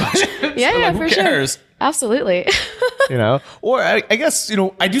keep asking questions. Yeah, who for cares? Sure. Absolutely. Or I guess,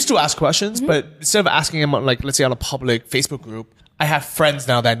 I do still ask questions, but instead of asking them let's say on a public Facebook group, I have friends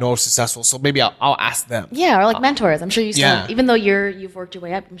now that I know are successful, so maybe I'll ask them. Yeah, or mentors. I'm sure you still, even though you've worked your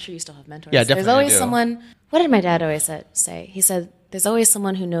way up, I'm sure you still have mentors. Yeah, definitely. There's always someone, what did my dad always say? He said, there's always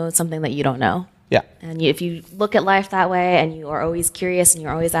someone who knows something that you don't know. Yeah. And if you look at life that way and you are always curious and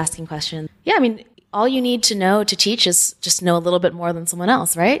you're always asking questions, all you need to know to teach is just know a little bit more than someone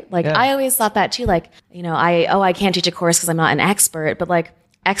else, right? I always thought that too. I can't teach a course because I'm not an expert, but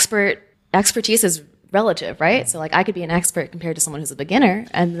expertise is relative, right? So I could be an expert compared to someone who's a beginner,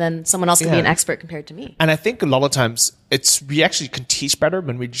 and then someone else could be an expert compared to me. And I think a lot of times we actually can teach better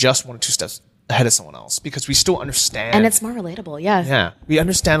when we just 1 or 2 steps ahead of someone else because we still understand, and it's more relatable. Yeah, we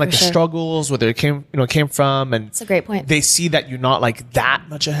understand the struggles, where it came from, and it's a great point. They see that you're not that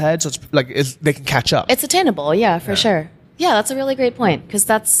much ahead, so it's they can catch up. It's attainable, for sure. Yeah, that's a really great point because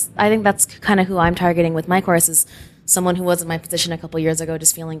I think that's kind of who I'm targeting with my course is someone who was in my position a couple years ago,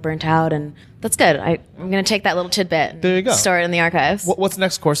 just feeling burnt out, and that's good. I'm going to take that little tidbit and there you go. Store it in the archives. What's the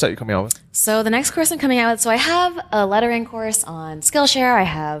next course that you're coming out with? So the next course I'm coming out with, so I have a lettering course on Skillshare, I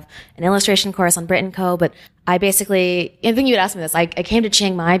have an illustration course on Brit & Co, but I basically, I think you had asked me this, I came to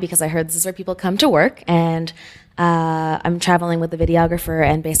Chiang Mai because I heard this is where people come to work, and I'm traveling with the videographer,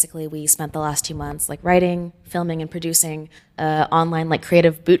 and basically we spent the last 2 months writing, filming, and producing online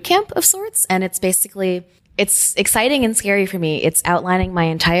creative boot camp of sorts, and it's exciting and scary for me. It's outlining my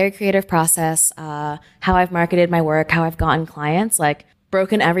entire creative process, how I've marketed my work, how I've gotten clients,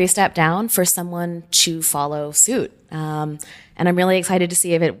 broken every step down for someone to follow suit. And I'm really excited to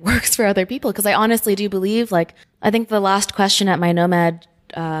see if it works for other people because I honestly do believe, I think the last question at my Nomad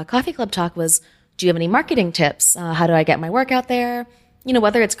Coffee Club talk was, do you have any marketing tips? How do I get my work out there?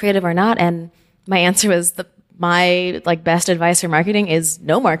 Whether it's creative or not. And my answer was my best advice for marketing is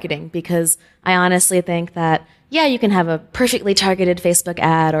no marketing, because I honestly think that, you can have a perfectly targeted Facebook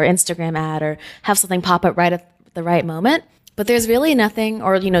ad or Instagram ad or have something pop up right at the right moment. But there's really nothing,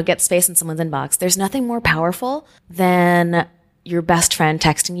 or, get space in someone's inbox. There's nothing more powerful than your best friend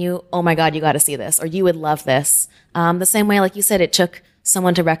texting you, oh my God, you got to see this, or you would love this. The same way, like you said, it took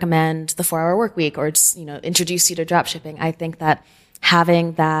someone to recommend the 4-Hour Workweek or just, introduce you to dropshipping. I think that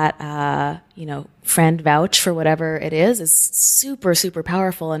having that, friend vouch for whatever it is super, super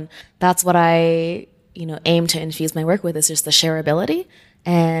powerful. And that's what I, aim to infuse my work with, is just the shareability.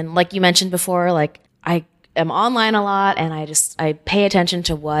 And like you mentioned before, I am online a lot and I pay attention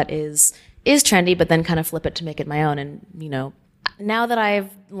to what is trendy, but then kind of flip it to make it my own. And, now that I've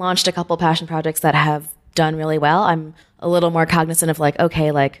launched a couple passion projects that have done really well, I'm a little more cognizant of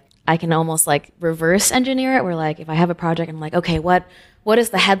I can almost reverse engineer it, where if I have a project, I'm okay, what is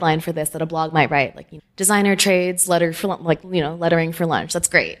the headline for this that a blog might write? Designer trades lettering for lunch. That's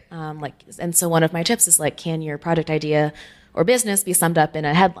great. And so one of my tips is can your project idea or business be summed up in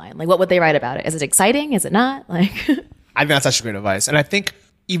a headline? What would they write about it? Is it exciting? Is it not? I think that's actually great advice. And I think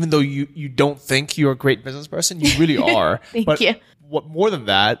even though you don't think you're a great business person, you really are. Thank you. What more than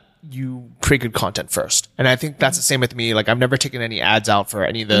that, you create good content first. And I think that's the same with me. I've never taken any ads out for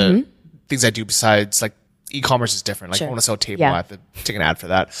any of the things I do besides e-commerce is different. Sure. I want to sell a table. I have to take an ad for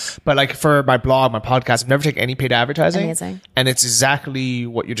that. But for my blog, my podcast, I've never taken any paid advertising. Amazing. And it's exactly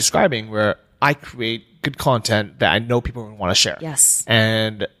what you're describing, where I create good content that I know people want to share. Yes.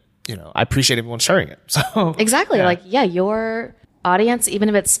 And, I appreciate everyone sharing it. So exactly. Your audience, even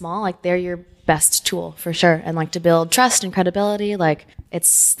if it's small, they're your best tool for sure. And to build trust and credibility,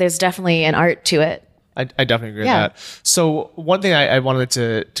 there's definitely an art to it. I definitely agree with that. So one thing I wanted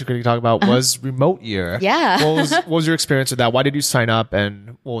to quickly talk about was Remote Year. Yeah. What was your experience with that? Why did you sign up,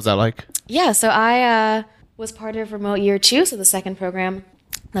 and what was that like? Yeah, so I was part of Remote Year 2, so the second program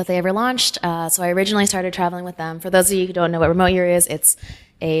that they ever launched. So I originally started traveling with them. For those of you who don't know what Remote Year is, it's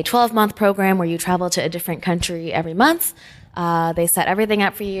a 12-month program where you travel to a different country every month. They set everything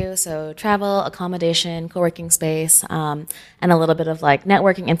up for you. So travel, accommodation, co-working space, and a little bit of like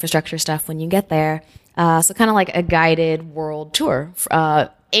networking infrastructure stuff when you get there. So kind of like a guided world tour,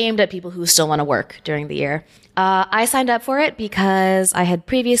 aimed at people who still want to work during the year. I signed up for it because I had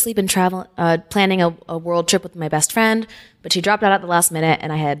previously been planning a world trip with my best friend, but she dropped out at the last minute,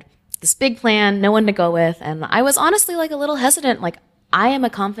 and I had this big plan, no one to go with, and I was honestly like a little hesitant. Like, I am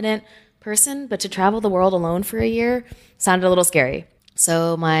a confident person, but to travel the world alone for a year sounded a little scary.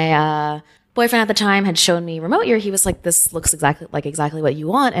 So my boyfriend at the time had shown me Remote Year. He was like, "This looks exactly what you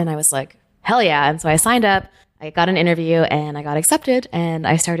want," and I was like, "Hell yeah!" And so I signed up. I got an interview and I got accepted, and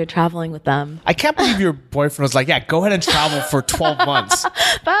I started traveling with them. I can't believe your boyfriend was like, "Yeah, go ahead and travel for 12 months."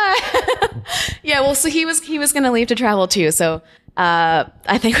 Bye. Yeah, well, so he was going to leave to travel too. So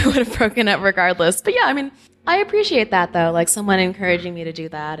I think we would have broken up regardless. But yeah, I mean, I appreciate that though, like someone encouraging me to do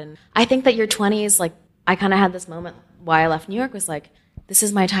that. And I think that your 20s, like I kind of had this moment why I left New York was like, this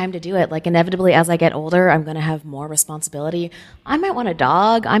is my time to do it. Like inevitably as I get older, I'm going to have more responsibility. I might want a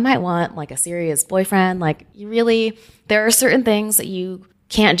dog. I might want like a serious boyfriend. Like there are certain things that you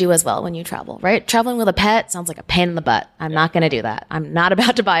can't do as well when you travel, right? Traveling with a pet sounds like a pain in the butt. I'm not going to do that. I'm not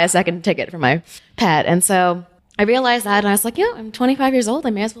about to buy a second ticket for my pet. And so I realized that and I was like, yeah, I'm 25 years old. I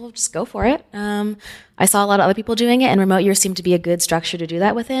may as well just go for it. I saw a lot of other people doing it, and Remote Year seemed to be a good structure to do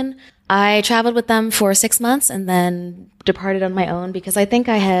that within. I traveled with them for 6 months and then departed on my own because I think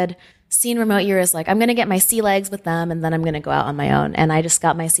I had seen Remote Year as like, I'm going to get my sea legs with them and then I'm going to go out on my own. And I just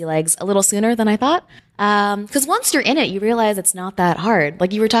got my sea legs a little sooner than I thought. Because once you're in it, you realize it's not that hard.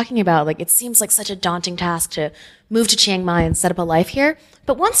 Like you were talking about, like it seems like such a daunting task to move to Chiang Mai and set up a life here.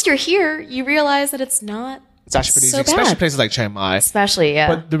 But once you're here, you realize that it's not. It's actually pretty easy, especially places like Chiang Mai. Especially,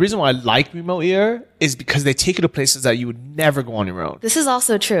 yeah. But the reason why I like Remote Year is because they take you to places that you would never go on your own. This is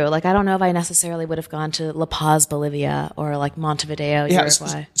also true. Like, I don't know if I necessarily would have gone to La Paz, Bolivia, or like Montevideo,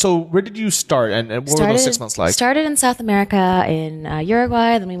 Uruguay. So where did you start, and what were those 6 months like? Started in South America, in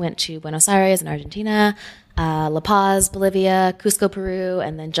Uruguay. Then we went to Buenos Aires in Argentina, La Paz, Bolivia, Cusco, Peru,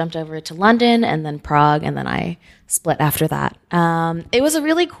 and then jumped over to London, and then Prague, and then I split after that. It was a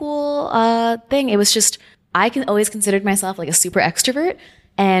really cool thing. It was just, I always considered myself like a super extrovert,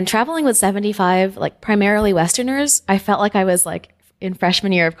 and traveling with 75, like primarily Westerners, I felt like I was like in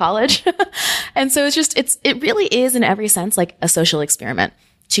freshman year of college. And so it really is in every sense like a social experiment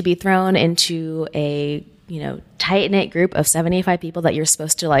to be thrown into a, tight-knit group of 75 people that you're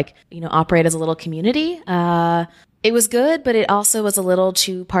supposed to like, operate as a little community. It was good, but it also was a little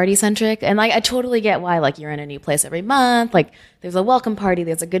too party-centric. And like, I totally get why, like, you're in a new place every month. Like, there's a welcome party,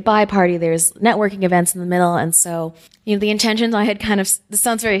 there's a goodbye party, there's networking events in the middle. And so, the intentions I had this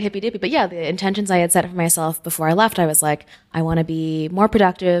sounds very hippy-dippy, but yeah, the intentions I had set for myself before I left, I was like, I want to be more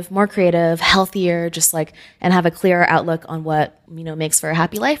productive, more creative, healthier, just like, and have a clearer outlook on what, makes for a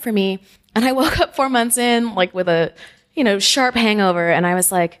happy life for me. And I woke up 4 months in, like, with a, sharp hangover. And I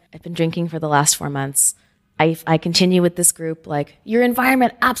was like, I've been drinking for the last 4 months. I continue with this group, like your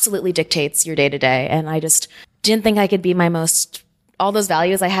environment absolutely dictates your day to day. And I just didn't think I could be all those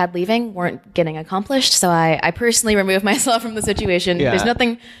values I had leaving weren't getting accomplished. So I personally removed myself from the situation. Yeah. There's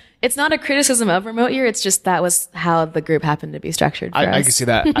nothing, it's not a criticism of Remote Year. It's just that was how the group happened to be structured for us. I can see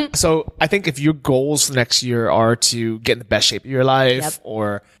that. So I think if your goals for next year are to get in the best shape of your life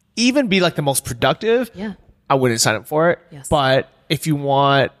or even be like the most productive, I wouldn't sign up for it. Yes. But if you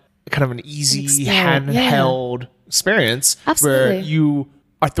want kind of an easy handheld experience where you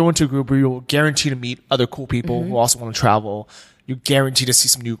are thrown into a group where you'll guarantee to meet other cool people who also want to travel, you're guaranteed to see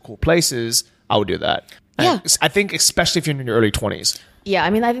some new cool places, I would do that. And I think especially if you're in your early 20s. Yeah, I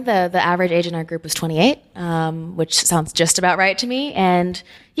mean, I think the average age in our group was 28, which sounds just about right to me. And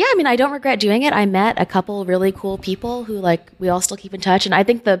yeah, I mean, I don't regret doing it. I met a couple really cool people who like, we all still keep in touch. And I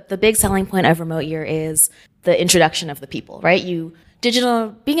think the big selling point of Remote Year is the introduction of the people, right?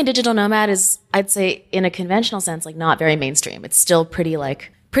 Being a digital nomad is, I'd say in a conventional sense, like not very mainstream. It's still pretty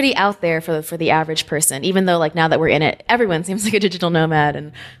out there for the average person, even though like now that we're in it, everyone seems like a digital nomad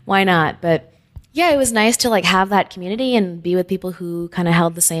and why not? But yeah, it was nice to like have that community and be with people who kind of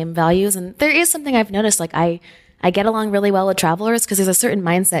held the same values. And there is something I've noticed, like I get along really well with travelers because there's a certain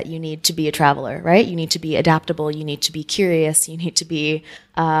mindset you need to be a traveler, right? You need to be adaptable. You need to be curious. You need to be,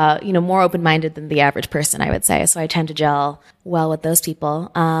 more open-minded than the average person, I would say. So I tend to gel well with those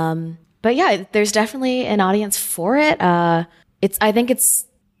people. But yeah, there's definitely an audience for it. I think it's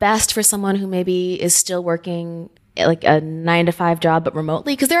best for someone who maybe is still working like a 9-to-5 job, but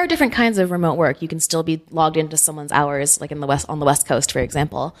remotely, because there are different kinds of remote work. You can still be logged into someone's hours, like on the West Coast, for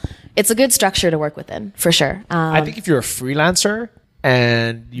example. It's a good structure to work within, for sure. I think if you're a freelancer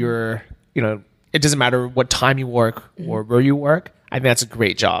and you're, it doesn't matter what time you work or where you work. I think that's a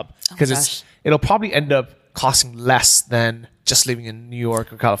great job because it'll probably end up costing less than just living in New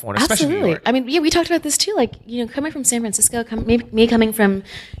York or California, especially New Absolutely. York. I mean, yeah, we talked about this too. Like, you know, coming from San Francisco, me coming from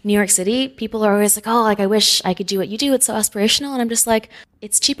New York City, people are always like, oh, like, I wish I could do what you do. It's so aspirational. And I'm just like,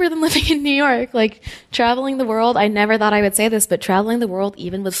 it's cheaper than living in New York. Like, traveling the world, I never thought I would say this, but traveling the world,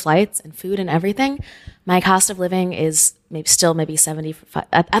 even with flights and food and everything, my cost of living is maybe 75,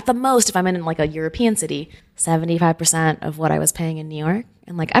 at the most, if I'm in like a European city, 75% of what I was paying in New York.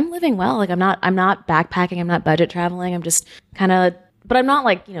 And like, I'm living well. Like, I'm not backpacking. I'm not budget traveling. I'm just kind of, but I'm not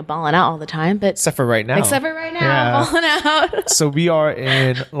like, you know, balling out all the time, but Except for right now. I'm balling out. So we are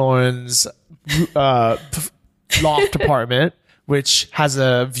in Lauren's loft apartment, which has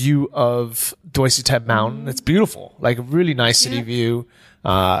a view of Doisy Teb Mountain. It's beautiful, like a really nice city view.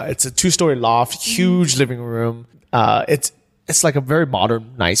 It's a 2-story loft, huge living room. It's like a very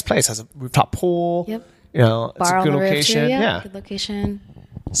modern, nice place. Has a rooftop pool. Yep. You know, it's Bar a on good the roof, too, location. Yeah. good location.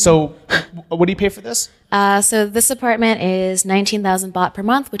 So, what do you pay for this? So this apartment is 19,000 baht per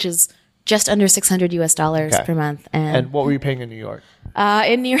month, which is just under $600 US Okay. per month. And what were you paying in New York?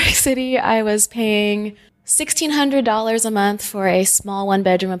 In New York City, I was paying $1,600 a month for a small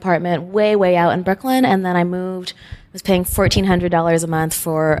 1-bedroom apartment way out in Brooklyn. And then I was paying $1,400 a month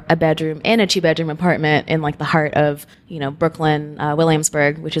for a bedroom in a 2-bedroom apartment in like the heart of, you know, Brooklyn,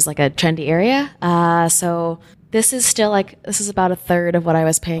 Williamsburg, which is like a trendy area. So this is about a third of what I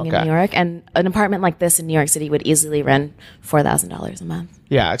was paying in Okay. New York. And an apartment like this in New York City would easily rent $4,000 a month.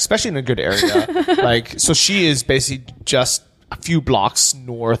 Yeah, especially in a good area. Like, so she is basically just a few blocks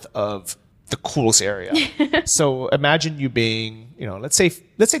north of the coolest area. So imagine you being, you know, let's say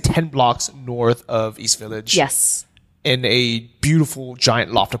 10 blocks north of East Village. Yes. In a beautiful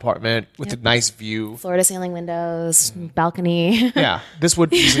giant loft apartment with a nice view. Floor to ceiling windows, balcony. Yeah, this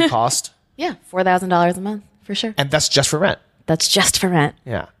would easily cost. Yeah, $4,000 a month for sure. And that's just for rent. That's just for rent.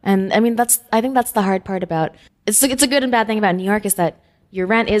 Yeah. And I mean, I think that's the hard part about it's a good and bad thing about New York is that your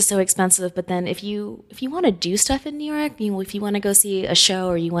rent is so expensive. But then if you want to do stuff in New York, you know, if you want to go see a show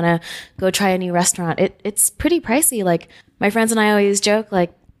or you want to go try a new restaurant, it's pretty pricey. Like my friends and I always joke,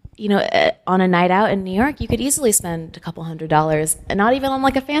 like, you know, on a night out in New York, you could easily spend a couple $100s, and not even on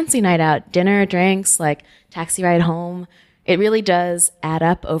like a fancy night out, dinner, drinks, like taxi ride home. It really does add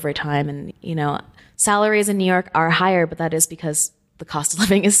up over time. And, you know, salaries in New York are higher, but that is because the cost of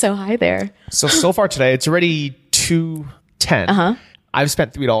living is so high there. So far today, it's already 2:10. I've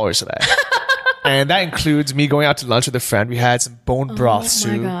spent $3 today. And that includes me going out to lunch with a friend. We had some bone broth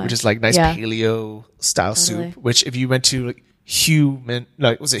soup, God. which is like nice Yeah. paleo style Totally. soup, which if you went to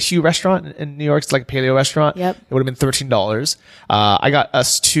like was it Hugh restaurant in New York? It's like a paleo restaurant. Yep. It would have been $13. I got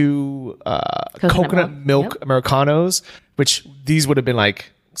us 2 coconut milk Yep. Americanos, which these would have been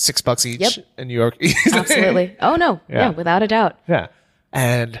like $6 each Yep. in New York. Absolutely. Oh no. Yeah, without a doubt. Yeah.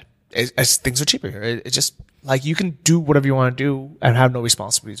 And as things are cheaper here. It just like you can do whatever you want to do and have no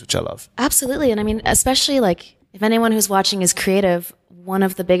responsibilities, which I love. Absolutely. And I mean, especially like if anyone who's watching is creative, one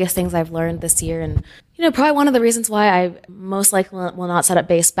of the biggest things I've learned this year, and, you know, probably one of the reasons why I most likely will not set up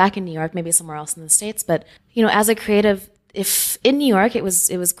base back in New York, maybe somewhere else in the States. But, you know, as a creative, if in New York, it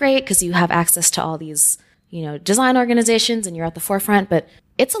was great because you have access to all these, you know, design organizations and you're at the forefront, but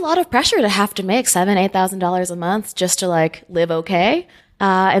it's a lot of pressure to have to make $7,000-8,000 a month just to like live okay.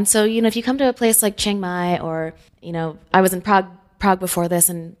 And so, you know, if you come to a place like Chiang Mai or, you know, I was in Prague before this,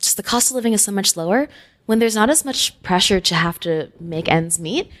 and just the cost of living is so much lower. When there's not as much pressure to have to make ends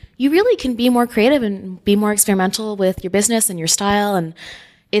meet, you really can be more creative and be more experimental with your business and your style. And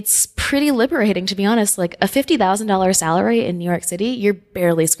it's pretty liberating, to be honest. Like a $50,000 salary in New York City, you're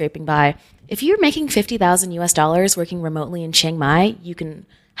barely scraping by. If you're making $50,000 US working remotely in Chiang Mai, you can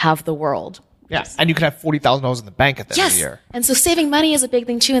have the world. Yeah. And you can have $40,000 in the bank at the end of the year. And so saving money is a big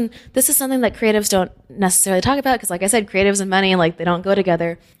thing too. And this is something that creatives don't necessarily talk about because, like I said, creatives and money, like, they don't go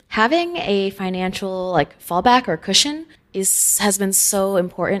together. Having a financial like fallback or cushion has been so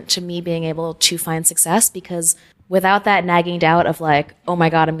important to me being able to find success, because without that nagging doubt of like, oh my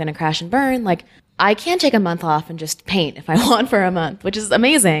God, I'm going to crash and burn, like I can take a month off and just paint if I want for a month, which is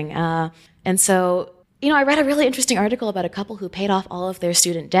amazing. And so, you know, I read a really interesting article about a couple who paid off all of their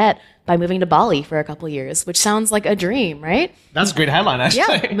student debt by moving to Bali for a couple years, which sounds like a dream, right? That's a great headline,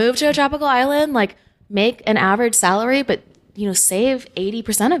 actually. Yeah, move to a tropical island, like make an average salary, but, you know, save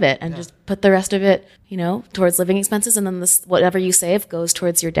 80% of it and just put the rest of it, you know, towards living expenses. And then this, whatever you save goes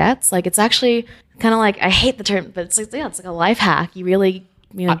towards your debts. Like, it's actually kind of like, I hate the term, but it's like, yeah, it's like a life hack. You really,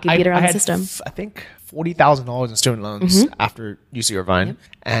 you know, get around the system. I think $40,000 in student loans after UC Irvine.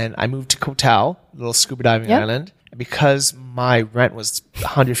 And I moved to Koh Tao, a little scuba diving island. And because my rent was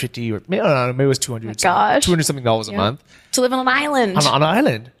 150 or maybe, I don't know, maybe it was 200, gosh. 200 something dollars a month To live on an island. on an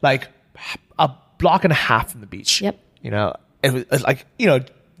island, like a block and a half from the beach. Yep. You know, it was like, you know,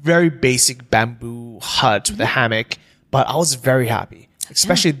 very basic bamboo hut with a hammock, but I was very happy.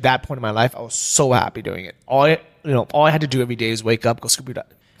 Especially at that point in my life, I was so happy doing it. All I had to do every day is wake up, go scuba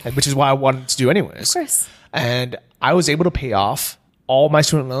dive, which is what I wanted to do anyways. Of course. And I was able to pay off all my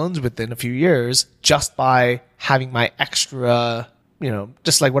student loans within a few years just by having my extra, you know,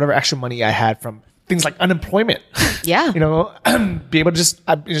 just like whatever extra money I had from things like unemployment. Yeah. You know, be able to just,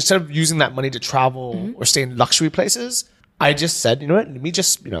 instead of using that money to travel or stay in luxury places, I just said, you know what, let me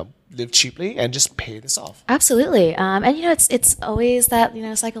just, you know, live cheaply and just pay this off. Absolutely. And you know, it's always that, you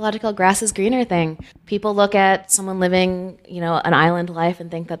know, psychological grass is greener thing. People look at someone living, you know, an island life and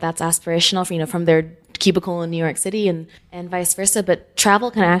think that that's aspirational for, you know, from their cubicle in New York City and vice versa. But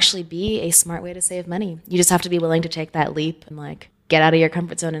travel can actually be a smart way to save money. You just have to be willing to take that leap and like get out of your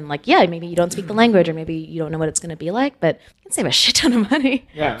comfort zone and like, yeah, maybe you don't speak the language or maybe you don't know what it's going to be like, but you can save a shit ton of money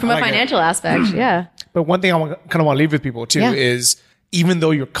from a financial aspect. Yeah. But one thing I kind of want to leave with people too is even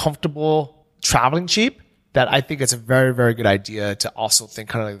though you're comfortable traveling cheap, that I think it's a very, very good idea to also think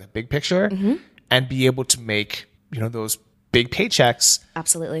kind of like the big picture and be able to make, you know, those big paychecks.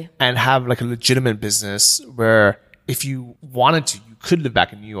 Absolutely. And have like a legitimate business where if you wanted to, you could live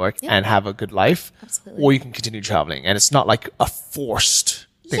back in New York and have a good life. Absolutely. Or you can continue traveling. And it's not like a forced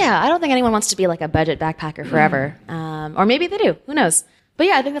thing. Yeah, I don't think anyone wants to be like a budget backpacker forever. Or maybe they do. Who knows? But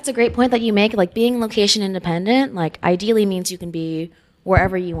yeah, I think that's a great point that you make. Like being location independent, like ideally means you can be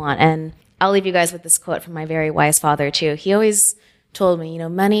wherever you want. And I'll leave you guys with this quote from my very wise father too. He always told me, you know,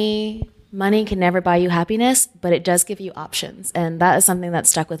 money can never buy you happiness, but it does give you options. And that is something that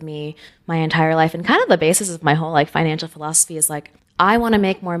stuck with me my entire life. And kind of the basis of my whole like financial philosophy is like, I want to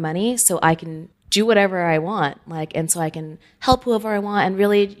make more money so I can do whatever I want. Like, and so I can help whoever I want. And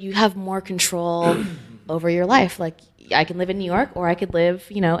really you have more control over your life. Like I can live in New York or I could live,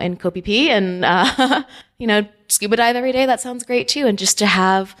 you know, in Koh Phi Phi and, you know, scuba dive every day. That sounds great too. And just to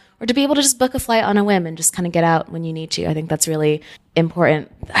have, or to be able to just book a flight on a whim and just kind of get out when you need to. I think that's really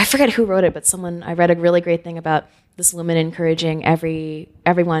important. I forget who wrote it, but I read a really great thing about this woman encouraging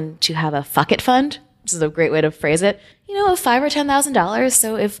everyone to have a fuck it fund. This is a great way to phrase it. You know, of $5,000 or $10,000.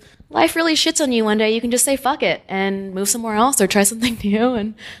 So if life really shits on you one day, you can just say fuck it and move somewhere else or try something new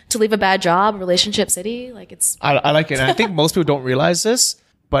and to leave a bad job, relationship, city. Like it's. I like it. And I think most people don't realize this,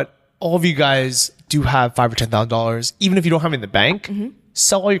 but all of you guys do have $5,000 or $10,000. Even if you don't have it in the bank,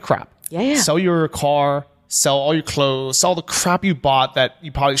 sell all your crap. Yeah. Sell your car, sell all your clothes, sell the crap you bought that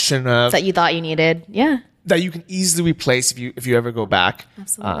you probably shouldn't have. That you thought you needed. Yeah. That you can easily replace if you ever go back.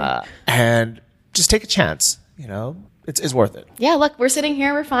 Absolutely. And just take a chance. You know, it's worth it. Yeah, look, we're sitting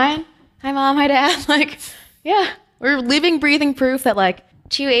here, we're fine. Hi, Mom, hi, Dad. Like, yeah, we're living, breathing proof that, like,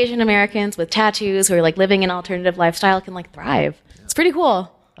 two Asian Americans with tattoos who are, like, living an alternative lifestyle can, like, thrive. It's pretty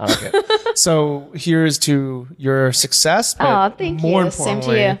cool. I like it. So here's to your success, but thank more you.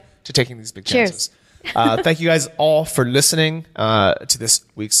 importantly, Same to you. to taking these big Cheers. chances. Thank you guys all for listening to this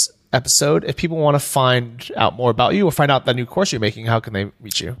week's episode. If people want to find out more about you or find out the new course you're making, how can they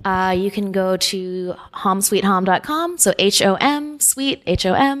reach you? You can go to homsweethom.com. So HOM, sweet,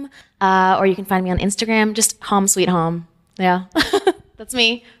 HOM. Or you can find me on Instagram, just homsweethom. Yeah. That's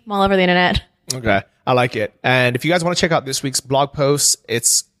me. I'm all over the internet. Okay. I like it. And if you guys want to check out this week's blog post,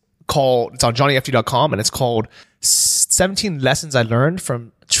 it's on johnnyft.com and it's called 17 Lessons I Learned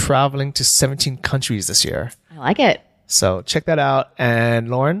from Traveling to 17 Countries This Year. I like it. So check that out. And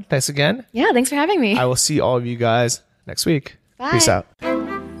Lauren, thanks again. Yeah, thanks for having me. I will see all of you guys next week. Bye. Peace out.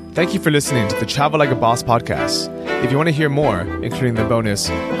 Thank you for listening to the Travel Like a Boss podcast. If you want to hear more, including the bonus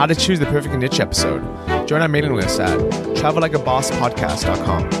How to Choose the Perfect Niche episode, join our mailing list at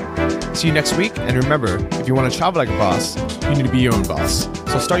travellikeabosspodcast.com. See you next week. And remember, if you want to travel like a boss, you need to be your own boss.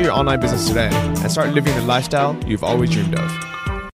 So start your online business today and start living the lifestyle you've always dreamed of.